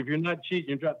Mike if you're not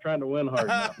cheating, you're not trying to win hard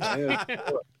enough.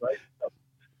 Right?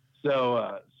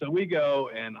 So we go,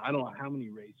 and I don't know how many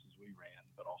races we ran,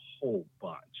 but a whole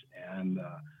bunch. And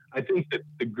I think that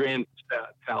the grand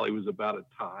tally was about a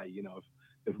tie.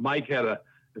 If Mike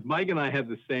and I had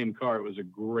the same car, it was a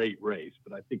great race.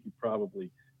 But I think he probably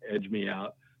edged me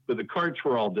out. But the carts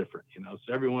were all different,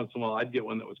 So every once in a while, I'd get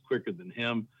one that was quicker than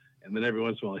him, and then every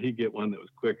once in a while, he'd get one that was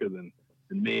quicker than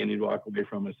me, and he'd walk away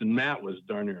from us. And Matt was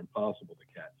darn near impossible to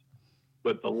catch.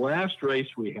 But the last race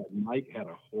we had, Mike had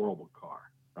a horrible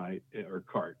car, right, or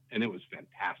cart, and it was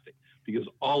fantastic because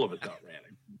all of us outran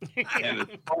him. And as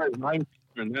far as I'm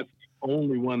concerned, that's the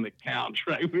only one that counts,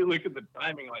 right? We look at the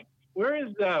timing, like, where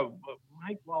is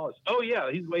Mike Wallace? Oh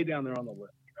yeah, he's way down there on the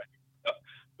list, right?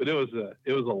 But it was a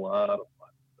lot of fun.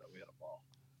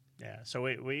 Yeah, so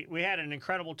we had an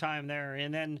incredible time there,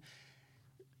 and then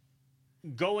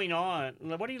going on.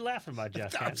 What are you laughing about,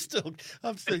 Jeff? I'm still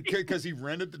because he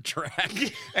rented the track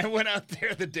and went out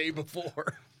there the day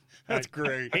before. That's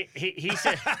great. He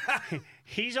said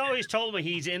he's always told me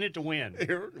he's in it to win.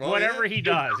 Whatever he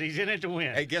does, he's in it to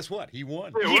win. Hey, guess what? He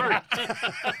won.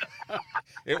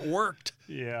 It worked.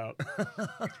 Yeah.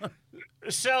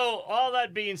 So all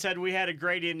that being said, we had a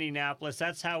great Indianapolis.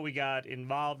 That's how we got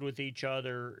involved with each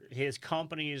other. His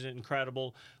company is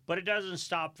incredible, but it doesn't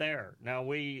stop there. Now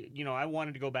I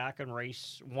wanted to go back and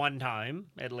race one time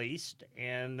at least,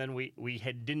 and then we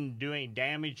didn't do any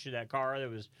damage to that car. That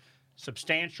was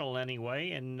substantial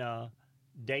anyway, and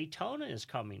Daytona is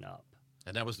coming up.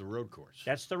 And that was the road course.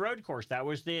 That's the road course. That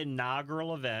was the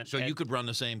inaugural event. So you could run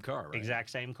the same car, right? Exact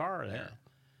same car there. Yeah.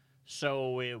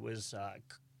 So it was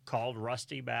called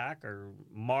Rusty back, or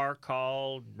Mark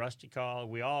called, Rusty called.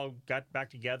 We all got back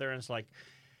together, and it's like,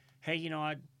 hey,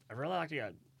 I really like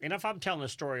to. And if I'm telling the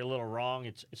story a little wrong,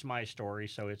 it's my story,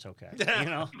 so it's okay.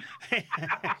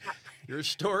 Your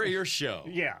story, your show.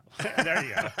 Yeah, there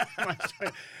you go.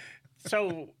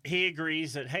 So he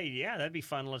agrees that, hey, yeah, that'd be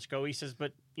fun. Let's go. He says,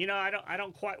 but I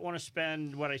don't quite want to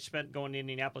spend what I spent going to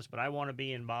Indianapolis, but I want to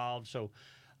be involved. So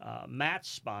Matt's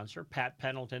sponsor, Pat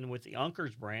Pendleton, with the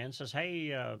Unkers brand, says,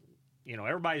 hey,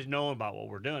 everybody's knowing about what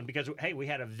we're doing because, hey, we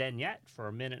had a vignette for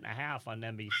a minute and a half on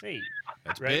NBC.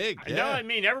 That's big. Yeah. No, I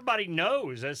mean, everybody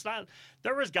knows. It's not.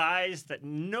 There was guys that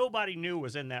nobody knew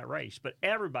was in that race, but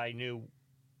everybody knew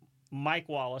Mike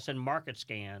Wallace and Market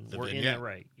Scan were in the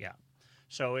race. Yeah.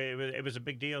 So it was a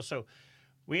big deal. So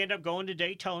we end up going to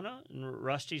Daytona, and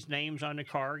Rusty's name's on the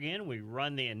car again. We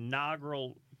run the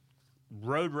inaugural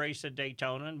road race at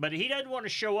Daytona, but he doesn't want to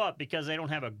show up because they don't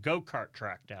have a go-kart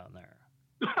track down there.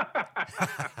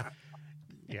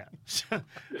 Yeah.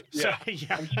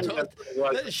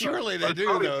 Surely they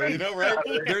do, though.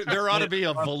 Right? There ought to be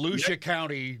a Volusia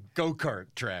County go-kart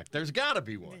track. There's got to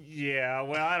be one. Yeah.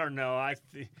 Well, I don't know.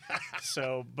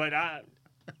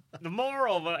 The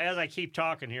moral of it, as I keep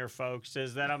talking here, folks,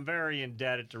 is that I'm very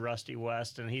indebted to Rusty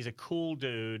West, and he's a cool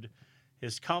dude.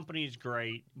 His company's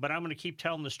great, but I'm going to keep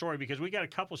telling the story because we got a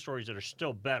couple stories that are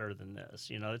still better than this.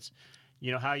 You know, it's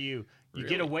how you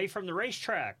get away from the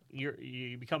racetrack.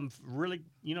 You become really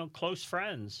close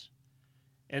friends.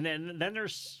 And then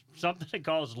there's something that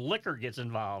calls liquor gets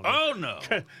involved. Oh, no.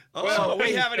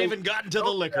 We haven't even gotten to the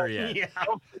liquor yet. Yeah.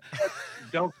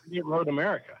 Don't forget Road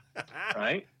America,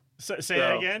 right? Say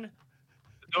that again?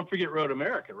 Don't forget Road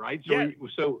America, right?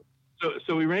 So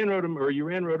So we ran you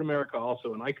ran Road America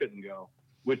also, and I couldn't go,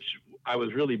 which I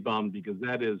was really bummed because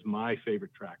that is my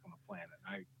favorite track on the planet.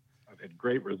 I've had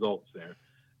great results there.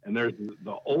 And there's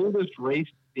the oldest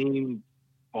race-themed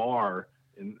bar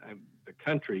in the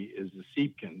country is the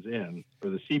Siepkins Inn,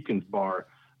 or the Siepkins Bar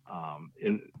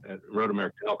at Road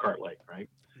America, Elkhart Lake, right?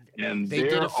 And they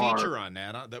did a feature on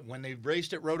that when they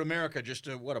raced at Road America just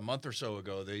a month or so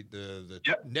ago. The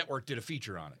network did a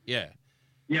feature on it. Yeah.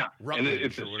 Yeah.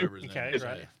 Rutledge or whatever his name is.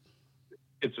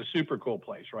 It's a super cool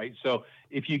place, right? So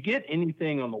if you get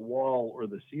anything on the wall or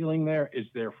the ceiling there, it's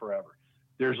there forever.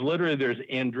 There's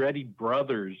Andretti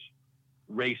Brothers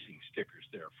racing stickers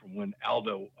there from when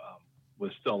Aldo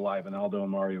was still alive and Aldo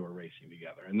and Mario were racing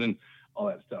together, and then all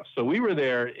that stuff. So we were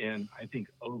there in, I think,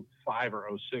 05 or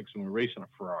 06 when we were racing a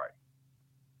Ferrari.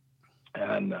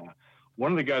 And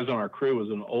one of the guys on our crew was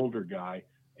an older guy,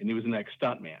 and he was an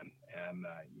ex-stuntman. And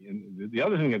the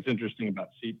other thing that's interesting about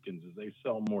Siepkins is they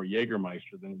sell more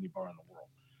Jägermeister than any bar in the world,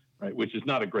 right? Which is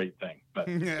not a great thing, but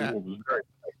it was very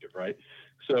effective, right?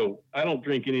 So I don't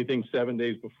drink anything 7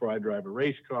 days before I drive a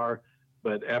race car,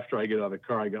 but after I get out of the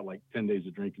car, I got like 10 days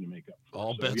of drinking to make up for it.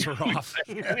 All bets are off.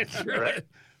 That's right.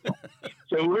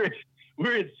 So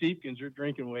we're at Siepkins, we're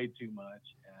drinking way too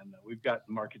much, and we've got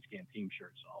Market Scan team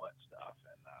shirts and all that stuff.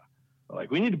 And like,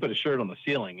 we need to put a shirt on the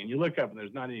ceiling. And you look up, and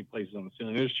there's not any places on the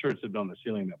ceiling. There's shirts that have been on the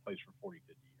ceiling in that place for 40,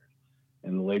 50 years.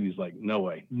 And the lady's like, no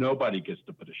way. Nobody gets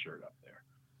to put a shirt up there.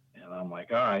 And I'm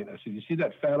like, all right. I said, you see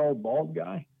that fat old bald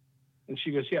guy? And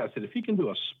she goes, yeah. I said, if he can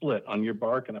do a split on your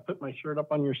bar, can I put my shirt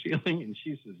up on your ceiling? And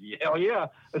she says, hell yeah.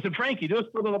 I said, Frankie, do a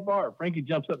split on the bar. Frankie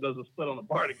jumps up, does a split on the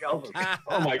bar. The gal's like,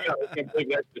 oh my God, I can't believe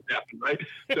that just happened, right?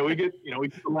 So we get, we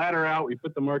put the ladder out, we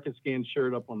put the Market Scan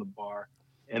shirt up on the bar.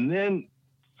 And then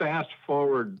fast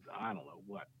forward, I don't know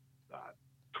what,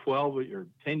 12 or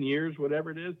 10 years,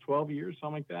 whatever it is, 12 years,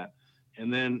 something like that.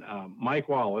 And then Mike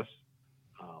Wallace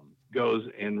goes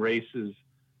and races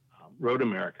Road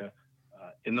America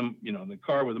in the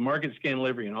car with the Market Scan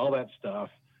livery and all that stuff.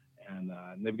 And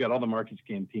they've got all the Market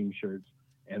Scan team shirts.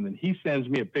 And then he sends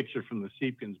me a picture from the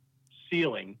Siepkins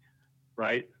ceiling,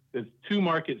 right? There's two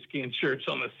Market Scan shirts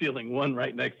on the ceiling, one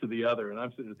right next to the other. And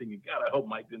I'm sitting there thinking, God, I hope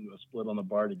Mike didn't do a split on the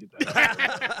bar to get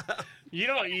that. You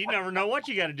never know what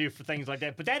you got to do for things like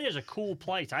that. But that is a cool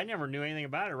place. I never knew anything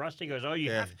about it. Rusty goes, oh,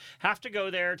 you have to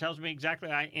go there. Tells me exactly.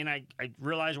 I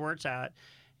realize where it's at.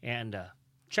 And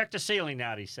check the ceiling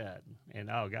out, he said. And,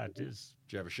 oh, God. Did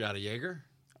you have a shot of Jaeger?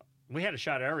 We had a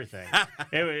shot of everything.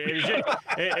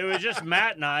 It was just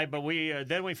Matt and I, but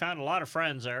then we found a lot of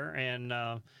friends there.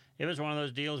 And it was one of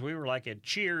those deals. We were like at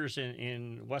Cheers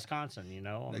in Wisconsin,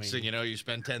 Next thing you know, you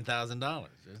spend $10,000.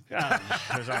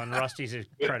 It was on Rusty's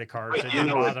credit card, so it didn't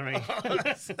bother me.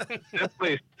 That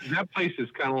place is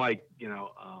kind of like,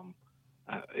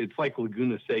 it's like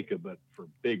Laguna Seca, but for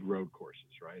big road courses,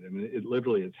 right? I mean,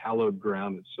 it's hallowed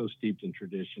ground. It's so steeped in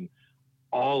tradition.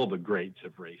 All of the greats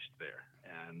have raced there.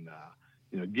 And,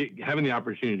 having the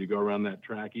opportunity to go around that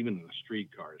track, even in a street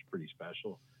car, is pretty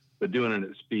special. But doing it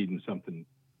at speed and something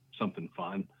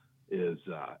fun is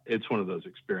it's one of those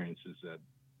experiences that,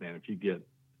 man, if you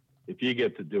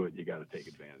get to do it, you got to take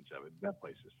advantage of it. That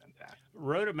place is fantastic.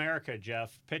 Road America,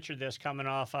 Jeff, picture this coming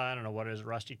off, I don't know, what is it,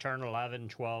 Rusty, turn 11,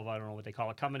 12, I don't know what they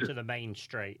call it, coming to the main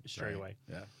straightaway.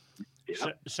 Yeah.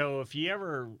 So if you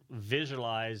ever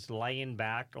visualize laying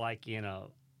back like in a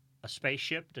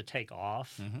spaceship to take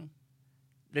off,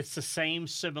 it's the same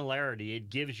similarity it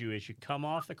gives you as you come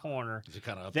off the corner. Is it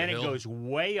kind of up then the it hill? goes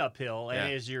way uphill,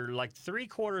 and as you're like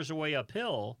 3/4 of the way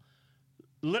uphill,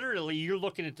 literally you're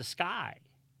looking at the sky.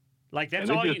 Like that's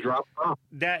all you. Drop off.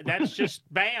 That's just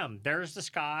bam. There's the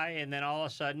sky, and then all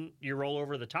of a sudden you roll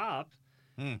over the top,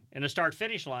 and the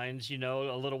start-finish lines, a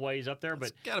little ways up there. But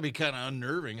it's got to be kind of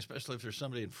unnerving, especially if there's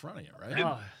somebody in front of you,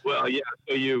 right? Well, yeah.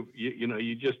 So you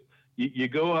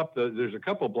go up there's a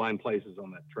couple of blind places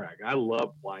on that track. I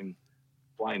love blind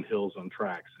hills on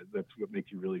tracks. That's what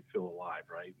makes you really feel alive,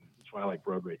 right? That's why I like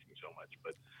road racing so much.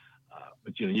 But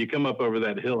you come up over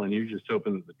that hill and you're just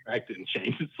hoping that the track didn't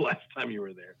change since the last time you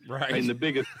were there. Right. And the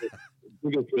biggest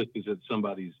risk is that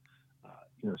somebody's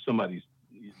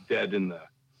dead in the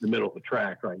middle of the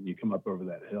track, right? And you come up over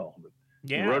that hill. But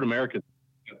Road America's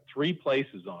got 3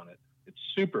 places on it. it's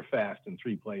super fast in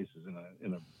 3 places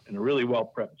in a really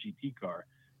well prepped GT car.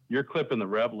 You're clipping the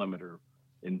rev limiter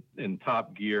in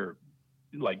top gear,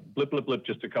 like blip, blip, blip,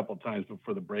 just a couple of times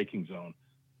before the braking zone,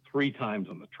 3 times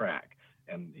on the track.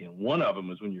 And one of them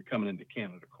is when you're coming into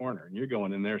Canada Corner and you're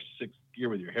going in there 6th gear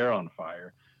with your hair on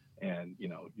fire. And,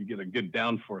 you get a good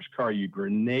downforce car, you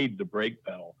grenade the brake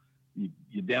pedal, you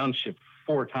downshift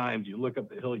 4 times, you look up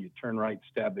the hill, you turn right,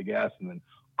 stab the gas, and then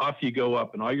off you go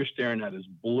up, and all you're staring at is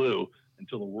blue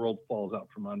until the world falls out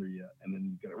from under you. And then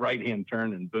you get a right-hand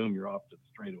turn, and boom, you're off to the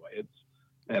straightaway.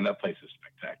 Man, that place is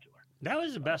spectacular. That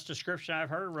was the best description I've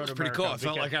heard of Road That's America. pretty cool. I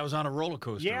felt like I was on a roller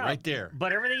coaster right there.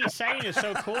 But everything he's saying is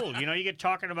so cool. You get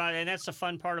talking about, and that's the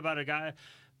fun part about a guy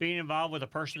being involved with a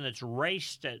person that's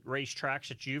raced at racetracks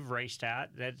that you've raced at.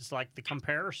 That's like the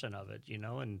comparison of it,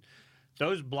 and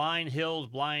those blind hills,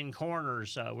 blind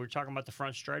corners. We were talking about the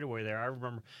front straightaway there. I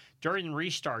remember during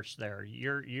restarts there,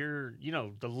 you're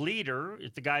the leader.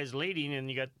 If the guy's leading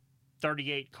and you got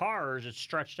 38 cars, it's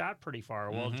stretched out pretty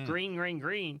far. Well, it's green, green,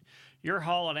 green. You're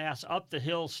hauling ass up the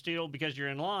hill still because you're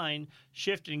in line,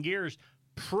 shifting gears,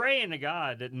 praying to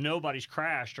God that nobody's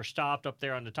crashed or stopped up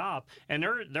there on the top. And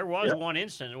there was one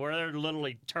incident where they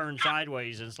literally turned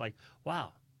sideways, and it's like,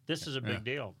 wow, this is a big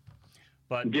deal.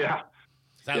 But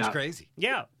sounds crazy.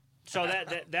 Yeah. So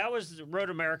that was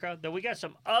Road America. Then we got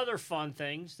some other fun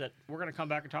things that we're going to come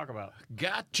back and talk about.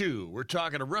 Got to. We're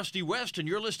talking to Rusty West, and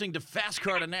you're listening to Fast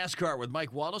Car to NASCAR with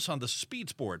Mike Wallace on the Speed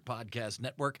Sport Podcast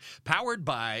Network, powered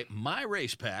by My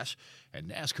Race Pass and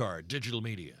NASCAR Digital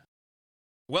Media.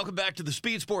 Welcome back to the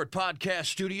Speed Sport Podcast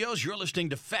Studios. You're listening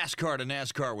to Fast Car to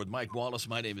NASCAR with Mike Wallace.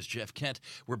 My name is Jeff Kent.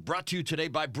 We're brought to you today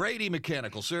by Brady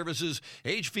Mechanical Services,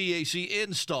 HVAC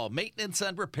install, maintenance,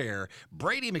 and repair.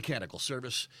 Brady Mechanical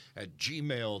Service at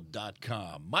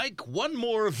gmail.com. Mike, one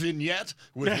more vignette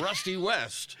with Rusty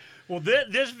West. Well,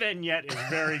 this vignette is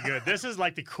very good. This is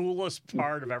like the coolest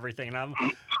part of everything. I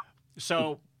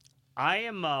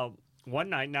am one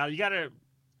night. Now, you got to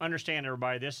understand,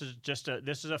 everybody, this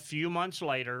is a few months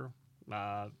later,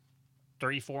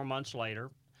 3-4 months later.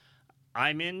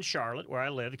 I'm in Charlotte, where I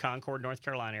live, the Concord, North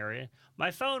Carolina area. My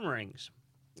phone rings,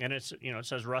 and it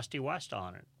says Rusty West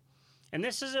on it. And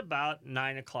this is about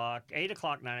 9 o'clock, 8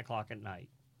 o'clock, 9 o'clock at night.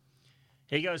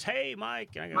 He goes, "Hey, Mike."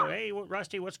 And I go, "Hey,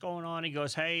 Rusty, what's going on?" He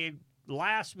goes, "Hey,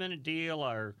 last minute deal,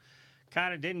 or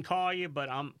kind of didn't call you, but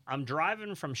I'm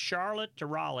driving from Charlotte to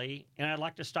Raleigh, and I'd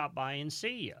like to stop by and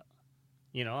see you.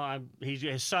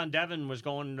 His son Devin was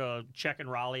going to checking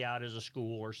Raleigh out as a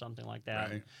school or something like that."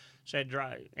 Right. And said,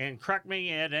 "Drive," and correct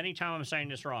me at any time I'm saying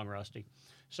this wrong, Rusty.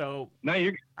 So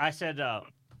I said,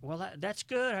 "Well, that's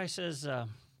good." I says, "I'm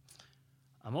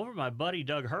over at my buddy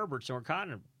Doug Herbert's,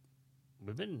 and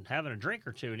we've been having a drink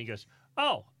or two." And he goes,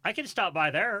 "Oh, I can stop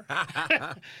by there,"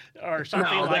 or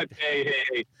something like that.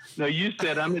 Hey. No, you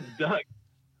said, "I'm at Doug.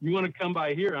 You want to come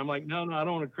by here?" I'm like, no, I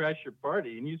don't want to crash your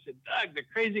party. And you said, "Doug, the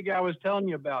crazy guy I was telling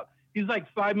you about, he's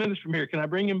like 5 minutes from here. Can I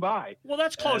bring him by?" Well,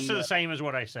 that's close to the same as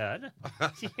what I said.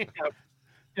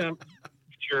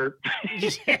 Sure.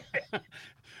 Okay.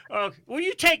 Well,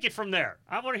 you take it from there.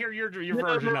 I want to hear your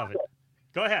version of it.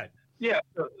 Go ahead. Yeah.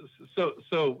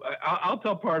 So I'll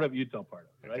tell part of it, you tell part of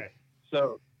it, right?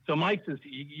 Okay. So Mike says,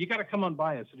 you got to come on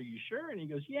by. I said, "Are you sure?" And he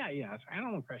goes, yeah. I said, "I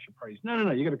don't want to crash your parties." No,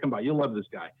 you got to come by. You'll love this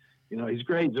guy. He's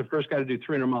great. He's the first guy to do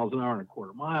 300 miles an hour in a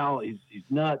quarter mile. He's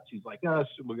nuts. He's like us.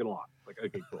 We'll get along. Like,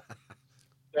 okay,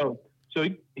 cool. So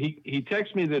he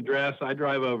texts me the address. I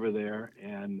drive over there,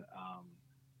 and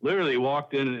literally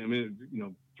walked in.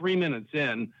 3 minutes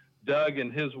in, Doug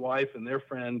and his wife and their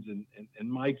friends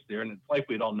and Mike's there, and it's like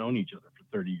we'd all known each other for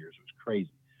 30 years. It was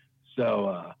crazy.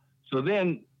 So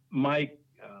then Mike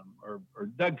or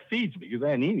Doug feeds me because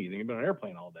I didn't eat anything. I've been on an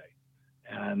airplane all day,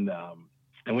 and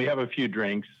we have a few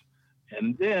drinks.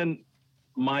 And then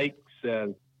Mike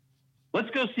says, "Let's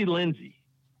go see Lindsay."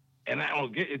 And I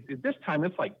don't get at this time,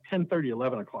 it's like 10:30,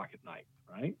 11 o'clock at night,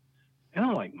 right? And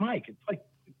I'm like, "Mike,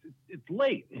 it's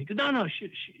late." And he goes, No,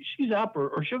 she's up,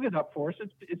 or she'll get up for us.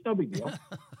 It's no big deal.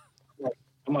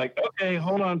 I'm like, "Okay,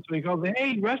 hold on." So he calls,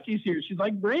 "Hey, Rusty's here." She's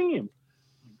like, "Bring him."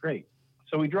 Great.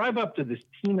 So we drive up to this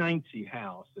T90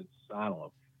 house. It's, I don't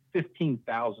know,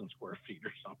 15,000 square feet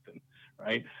or something,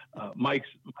 right? Mike's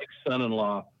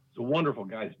son-in-law is a wonderful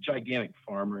guy. He's a gigantic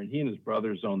farmer, and he and his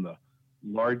brothers own the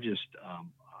largest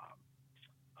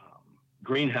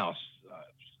greenhouse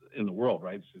in the world,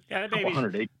 right? It's a couple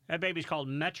hundred acres. That baby's called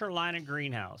Metrolina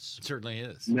Greenhouse. It certainly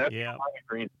is. Metrolina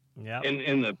Greenhouse. Yeah.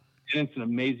 And it's an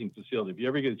amazing facility. If you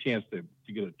ever get a chance to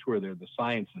get a tour there, the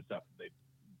science and stuff,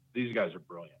 these guys are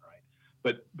brilliant,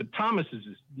 right? But Thomas is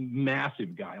this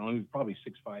massive guy. He's probably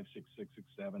 6'5", 6'6",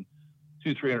 6'7",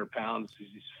 200-300 pounds.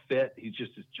 He's fit. He's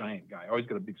just this giant guy. Always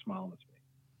got a big smile on his face.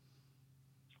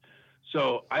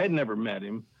 So I had never met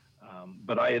him,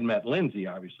 but I had met Lindsay,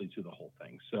 obviously, through the whole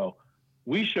thing. So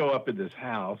we show up at this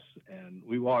house, and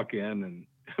we walk in,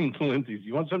 and Lindsay's,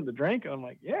 "You want something to drink?" I'm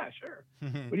like, "Yeah, sure."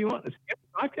 "What do you want?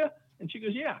 Vodka?" And she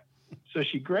goes, "Yeah." So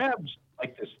she grabs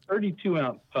like this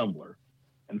 32-ounce tumbler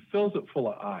and fills it full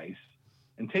of ice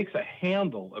and takes a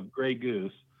handle of Grey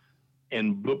Goose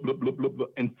and bloop, bloop, bloop, bloop, bloop,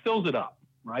 and fills it up,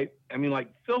 right? I mean, like,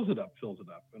 fills it up.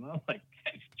 And I'm like,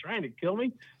 "She's trying to kill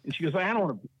me?" And she goes, "I don't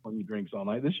want to be on you drinks all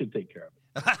night. This should take care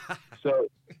of it."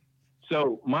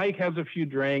 So Mike has a few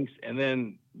drinks, and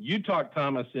then you talk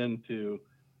Thomas into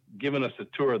giving us a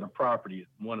tour of the property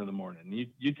at 1 a.m.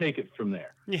 You take it from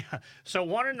there. Yeah. So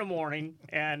 1 a.m,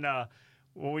 and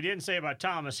what we didn't say about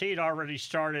Thomas, he'd already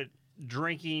started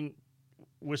drinking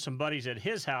with some buddies at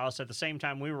his house at the same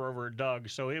time we were over at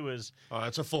Doug's. So it was. Oh,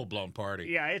 it's a full-blown party.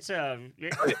 Yeah, it's a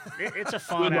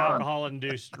fun,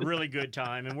 alcohol-induced, really good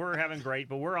time, and we're having great.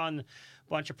 But we're on a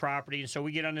bunch of property, and so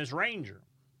we get on this Ranger.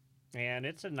 And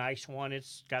it's a nice one.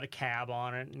 It's got a cab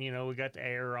on it. And, we got the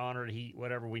air on it, heat,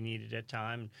 whatever we needed at that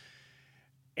time.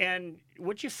 And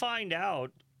what you find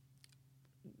out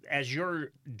as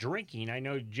you're drinking, I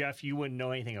know, Jeff, you wouldn't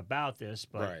know anything about this,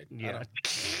 but right. Yeah,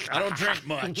 I don't drink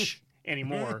much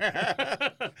anymore.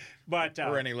 But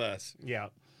or any less. Yeah.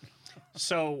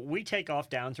 So we take off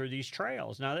down through these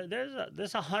trails. Now,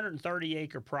 there's a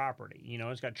 130-acre property.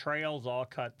 It's got trails all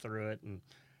cut through it, and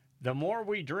the more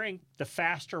we drink, the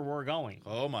faster we're going.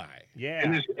 Oh, my. Yeah.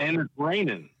 And it's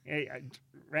raining.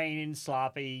 Raining,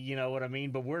 sloppy, you know what I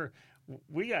mean? But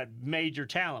we got major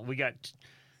talent. We got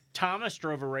Thomas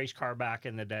drove a race car back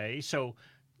in the day, so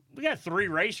we got 3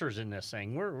 racers in this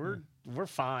thing. We're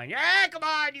fine. Yeah, come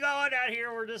on, you go on down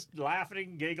here. We're just laughing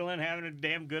and giggling, having a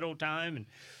damn good old time. And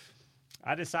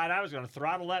I decided I was going to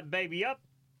throttle that baby up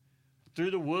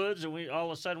through the woods, and all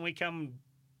of a sudden we come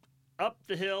up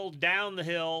the hill, down the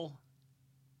hill,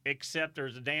 except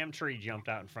there's a damn tree jumped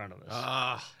out in front of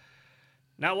us.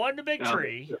 Now, it wasn't a big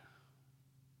tree,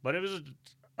 but it was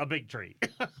a big tree.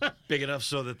 Big enough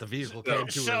so that the vehicle came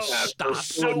to a stop.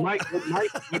 So what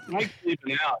Mike's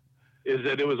leaving out is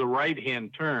that it was a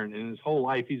right-hand turn, and his whole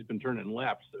life he's been turning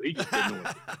left, so he just didn't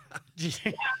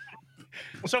know.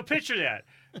 So picture that.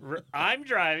 I'm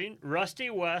driving. Rusty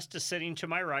West is sitting to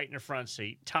my right in the front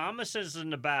seat. Thomas is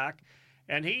in the back.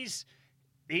 And he's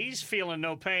feeling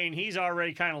no pain. He's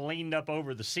already kind of leaned up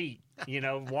over the seat,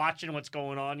 watching what's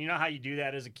going on. You know how you do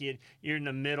that as a kid? You're in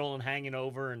the middle and hanging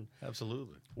over. And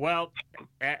absolutely. Well,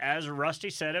 as Rusty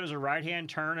said, it was a right-hand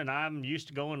turn, and I'm used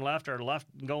to going left or left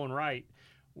going right.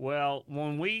 Well,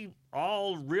 when we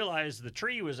all realized the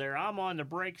tree was there, I'm on the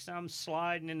brakes, I'm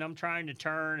sliding, and I'm trying to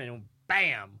turn, and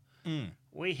bam,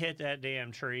 we hit that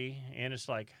damn tree, and it's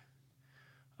like,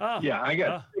 oh. Yeah, I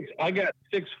got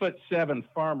 6'7"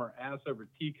 farmer ass over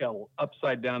tea kettle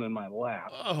upside down in my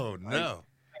lap. Oh no!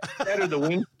 I shattered the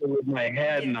windshield with my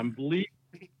head, and I'm bleeding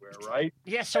everywhere. Right?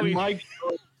 Yeah. So Mike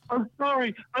goes, I'm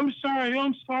sorry.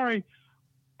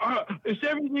 Is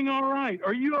everything all right?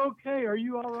 Are you okay? Are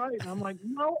you all right? And I'm like,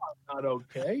 no, I'm not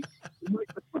okay. He's like,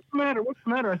 what's the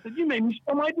matter? I said, you made me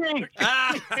spill my drink.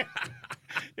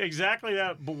 Exactly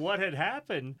that. But what had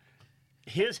happened?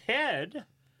 His head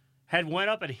had went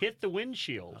up and hit the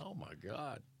windshield. Oh, my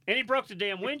God. And he broke the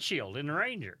damn windshield in the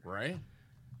Ranger. Right.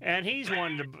 And he's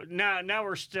one to now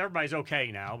everybody's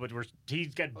okay now, but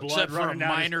he's got blood except running for a down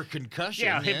minor concussion.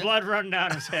 Yeah, blood running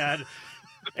down his head.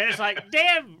 And it's like,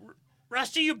 damn,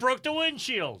 Rusty, you broke the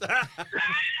windshield.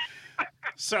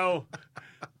 So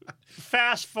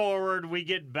fast forward, we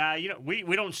get back. We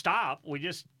don't stop. We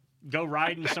just go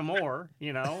riding some more.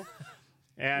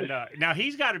 And now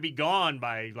he's got to be gone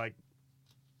by like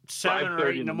 7 or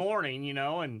 8 in the morning.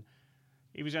 And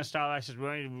he was gonna stop. I said,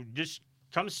 well, just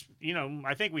come.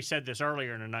 I think we said this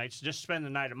earlier in the night. So just spend the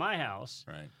night at my house.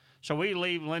 Right. So we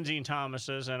leave Lindsay and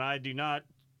Thomas's, and I do not.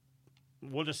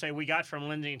 We'll just say we got from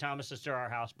Lindsay and Thomas's to our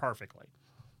house perfectly.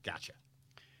 Gotcha.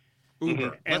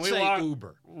 Uber. And Let's say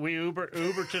Uber. We Uber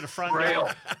to the front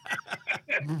door.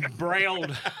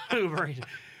 Brailled Uber.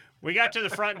 We got to the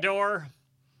front door,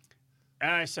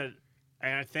 and I said,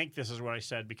 and I think this is what I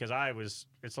said because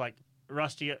it's like,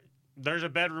 Rusty, there's a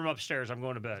bedroom upstairs. I'm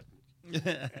going to bed.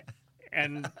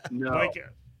 And no,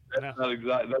 that's not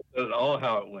exactly. That's not all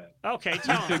how it went. Okay,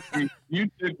 tell him. You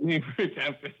took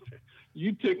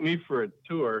me for a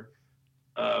tour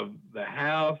of the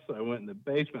house. I went in the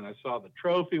basement. I saw the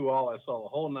trophy wall. I saw the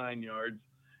whole 9 yards.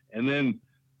 And then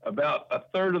about a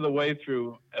third of the way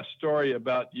through a story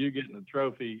about you getting a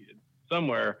trophy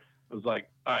somewhere, I was like,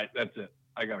 all right, that's it.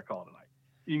 I got to call it a night.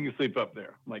 You can sleep up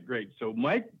there. I'm like, great. So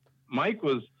Mike Mike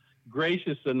was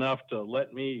gracious enough to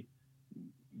let me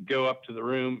go up to the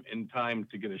room in time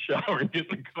to get a shower and get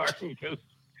in the car and go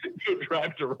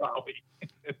drive to Raleigh.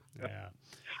 Yeah.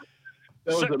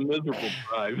 That was a miserable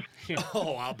drive.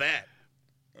 Oh, I'll bet.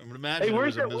 I would imagine it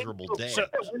was a miserable day.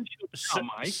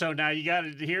 So now you got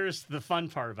to, here's the fun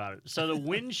part about it. So the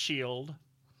windshield,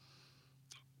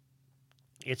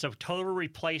 it's a total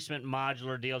replacement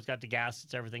modular deal. It's got the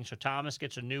gaskets, everything. So Thomas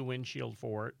gets a new windshield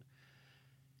for it.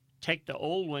 Take the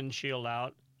old windshield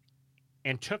out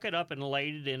and took it up and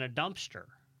laid it in a dumpster.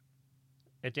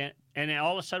 And then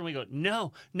all of a sudden we go,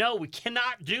 no, we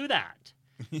cannot do that.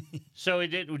 So it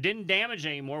didn't damage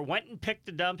anymore. Went and picked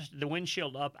the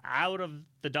windshield up out of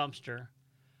the dumpster,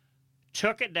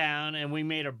 took it down, and we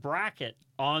made a bracket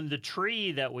on the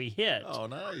tree that we hit. Oh,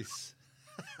 nice.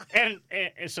 And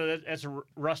so that's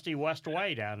Rusty West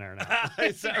Way down there now.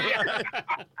 That's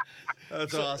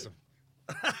awesome.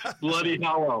 Bloody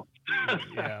Hollow.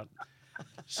 Yeah.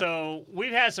 So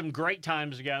we've had some great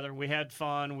times together. We had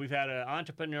fun. We've had an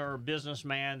entrepreneur,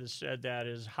 businessman that said that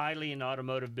is highly in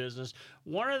automotive business.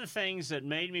 One of the things that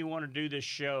made me want to do this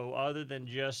show, other than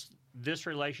just this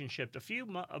relationship,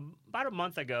 about a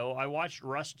month ago, I watched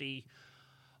Rusty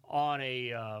on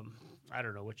a, I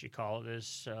don't know what you call it,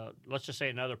 let's just say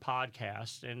another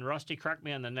podcast. And Rusty, correct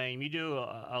me on the name. You do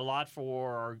a lot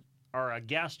for, or a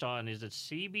guest on, is it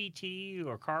CBT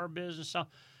or Car Business?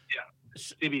 Something? Yeah.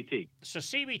 CBT. So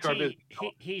CBT,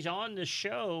 he's on the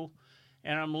show,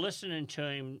 and I'm listening to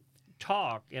him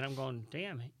talk, and I'm going,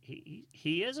 damn,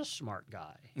 he is a smart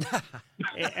guy.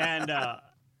 And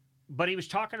but he was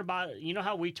talking about, you know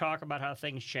how we talk about how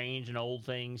things change and old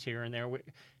things here and there.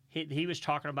 He was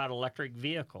talking about electric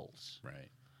vehicles,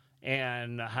 right?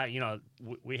 And how, you know,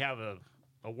 we have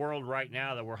a world right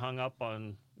now that we're hung up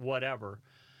on whatever.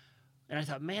 And I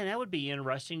thought, man, that would be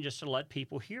interesting just to let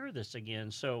people hear this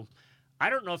again. So I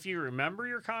don't know if you remember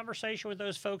your conversation with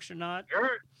those folks or not.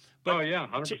 Sure. But yeah,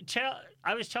 100%.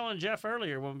 I was telling Jeff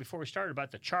earlier before we started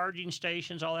about the charging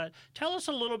stations, all that. Tell us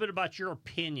a little bit about your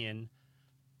opinion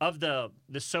of the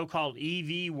so-called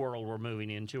EV world we're moving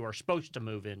into or supposed to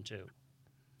move into.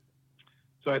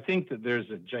 So I think that there's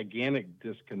a gigantic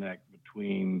disconnect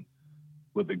between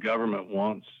what the government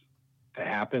wants to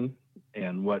happen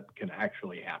and what can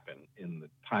actually happen in the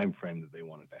time frame that they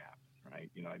want it to happen, right?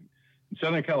 You know, in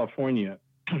Southern California,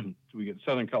 we get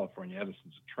Southern California, Edison's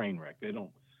a train wreck. They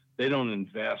don't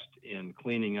invest in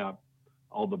cleaning up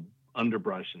all the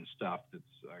underbrush and stuff that's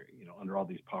under all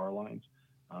these power lines.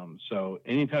 So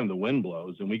anytime the wind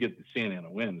blows, and we get the Santa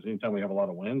Ana winds, anytime we have a lot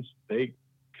of winds, they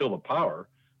kill the power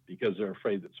because they're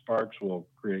afraid that sparks will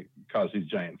cause these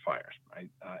giant fires, right?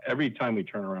 Every time we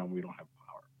turn around, we don't have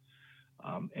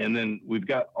power. And then we've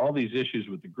got all these issues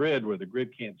with the grid where the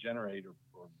grid can't generate or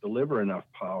deliver enough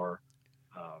power.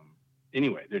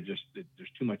 Anyway, there's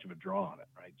too much of a draw on it,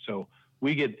 right? So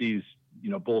we get these,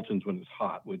 bulletins when it's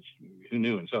hot, which who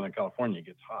knew in Southern California it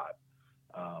gets hot.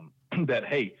 That,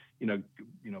 hey,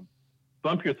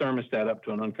 bump your thermostat up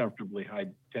to an uncomfortably high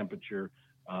temperature.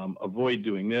 Avoid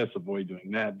doing this, avoid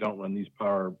doing that. Don't run these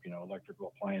power,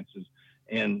 electrical appliances,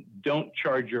 and don't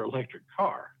charge your electric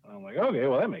car. And I'm like, okay,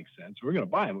 well that makes sense. We're going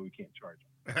to buy them, but we can't charge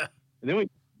them. And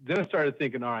then I started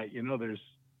thinking, all right,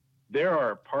 there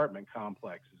are apartment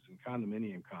complexes and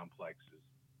condominium complexes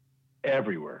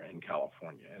everywhere in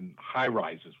California, and high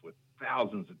rises with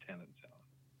thousands of tenants in them.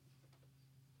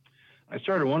 I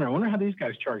started wondering, I wonder how these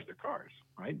guys charge their cars,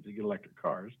 right? To get electric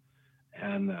cars.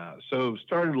 And so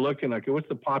started looking, okay, what's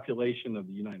the population of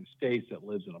the United States that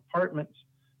lives in apartments?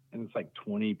 And it's like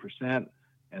 20%.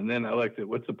 And then I looked at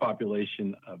what's the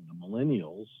population of the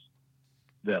millennials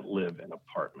that live in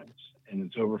apartments, and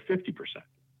it's over 50%.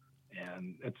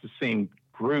 And it's the same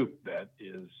group that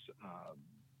is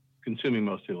consuming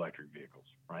most of the electric vehicles,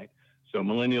 right? So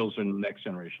millennials are the next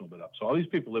generation a little bit up. So all these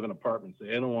people live in apartments.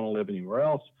 They don't want to live anywhere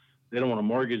else. They don't want a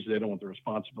mortgage. They don't want the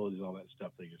responsibilities, all that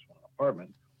stuff. They just want an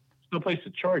apartment. There's no place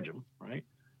to charge them, right?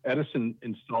 Edison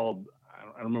installed, I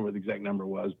don't remember what the exact number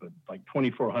was, but like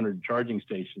 2,400 charging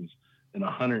stations in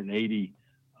 180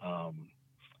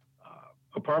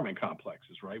 apartment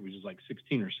complexes, right? Which is like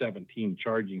 16 or 17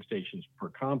 charging stations per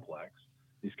complex.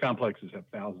 These complexes have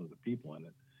thousands of people in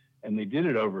it. And they did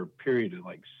it over a period of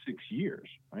like 6 years,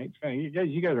 right?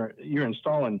 You're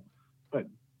installing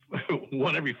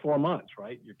one every 4 months,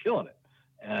 right? You're killing it.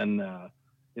 And,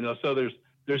 so there's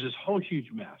this whole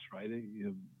huge mess, right?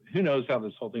 Who knows how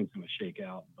this whole thing's going to shake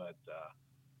out. But,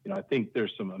 I think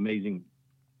there's some amazing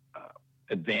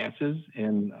advances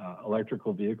in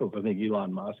electrical vehicles. I think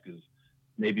Elon Musk is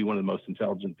maybe one of the most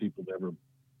intelligent people to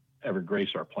ever grace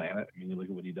our planet. I mean, you look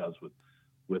at what he does with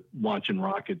with launching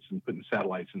rockets and putting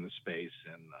satellites into space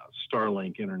and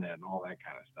Starlink internet and all that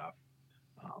kind of stuff.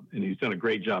 And he's done a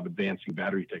great job advancing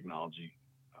battery technology,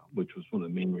 which was one of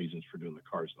the main reasons for doing the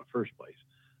cars in the first place.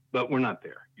 But we're not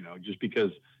there. Just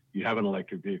because you have an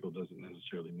electric vehicle doesn't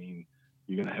necessarily mean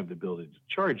you're going to have the ability to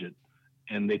charge it.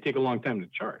 And they take a long time to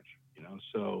charge,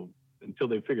 So until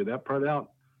they figure that part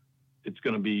out, it's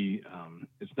going to be,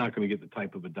 it's not going to get the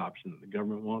type of adoption that the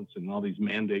government wants, and all these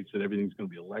mandates that everything's going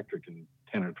to be electric in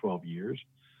 10 or 12 years.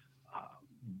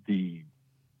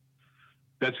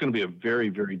 That's going to be a very,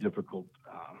 very difficult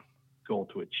goal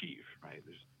to achieve, right?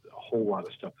 There's a whole lot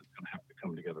of stuff that's going to have to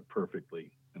come together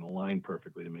perfectly and align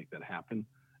perfectly to make that happen.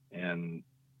 And,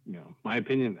 my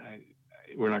opinion,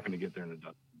 we're not going to get there in a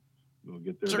dozen. We'll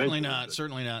get there certainly eventually.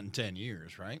 Certainly not in 10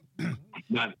 years, right?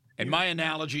 Not. And my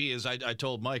analogy is, I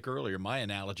told Mike earlier, my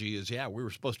analogy is, we were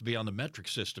supposed to be on the metric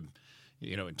system,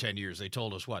 in 10 years. They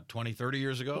told us, 20, 30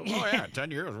 years ago? Oh, yeah,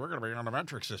 10 years, we're going to be on the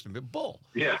metric system. Bull.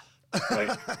 Yeah.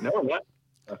 Right. No, what?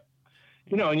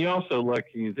 And you also look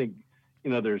and you think,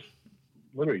 there's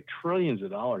literally trillions of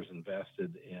dollars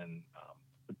invested in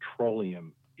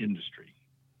petroleum industry,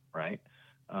 right?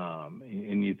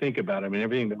 And you think about it,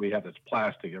 everything that we have that's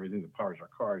plastic, everything that powers our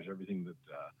cars, everything that,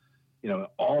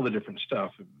 all the different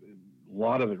stuff, a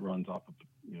lot of it runs off of,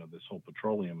 this whole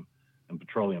petroleum and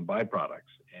petroleum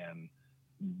byproducts. And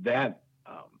that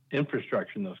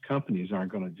infrastructure and those companies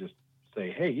aren't going to just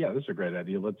say, hey, yeah, this is a great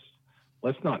idea.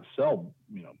 Let's not sell,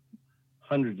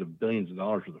 hundreds of billions of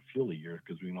dollars worth of fuel a year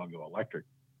because we can all go electric.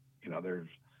 There's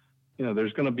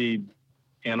going to be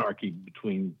anarchy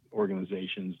between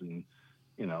organizations and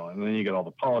then you get all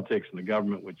the politics and the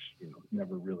government, which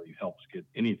never really helps get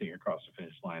anything across the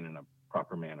finish line in a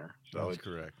proper manner. So that's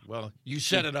correct. Well, you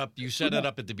set it up. You set it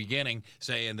up at the beginning,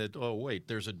 saying that, oh wait,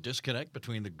 there's a disconnect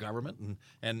between the government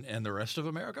and the rest of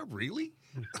America. Really?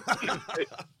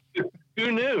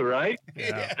 Who knew, right?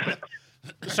 Yeah.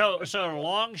 So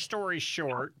long story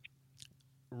short,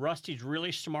 Rusty's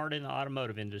really smart in the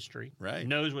automotive industry. Right.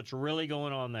 Knows what's really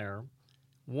going on there.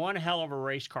 One hell of a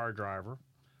race car driver.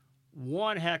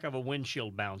 One heck of a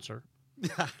windshield bouncer.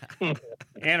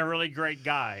 And a really great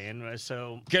guy. And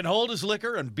so can hold his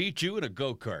liquor and beat you in a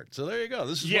go-kart. So there you go.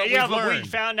 This is what we've but learned. we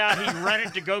found out he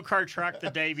rented the go-kart track the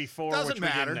day before. Doesn't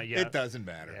matter. It doesn't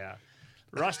matter. Yeah.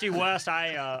 Rusty West,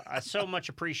 I so much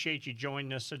appreciate you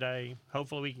joining us today.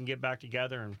 Hopefully we can get back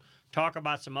together and talk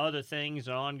about some other things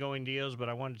and ongoing deals, but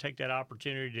I want to take that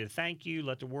opportunity to thank you,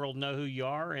 let the world know who you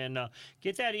are, and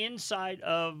get that insight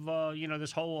of,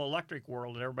 this whole electric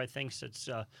world that everybody thinks it's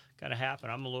going to happen.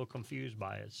 I'm a little confused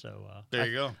by it. So there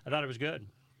you go. I thought it was good.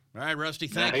 All right, Rusty,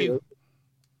 thank you.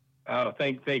 Oh,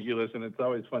 thank you. Listen, it's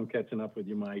always fun catching up with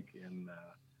you, Mike, and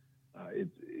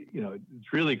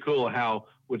it's really cool how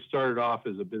what started off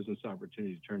as a business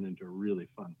opportunity turned into a really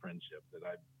fun friendship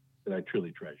that I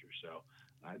truly treasure. So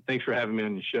thanks for having me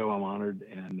on the show. I'm honored,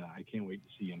 and I can't wait to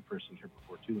see you in person here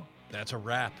before too long. That's a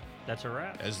wrap. That's a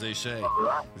wrap. As they say.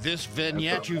 This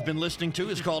vignette you've been listening to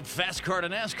is called Fast Car to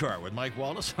NASCAR with Mike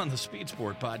Wallace on the Speed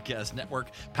Sport Podcast Network,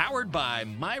 powered by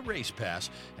My Race Pass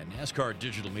and NASCAR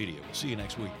Digital Media. We'll see you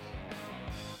next week.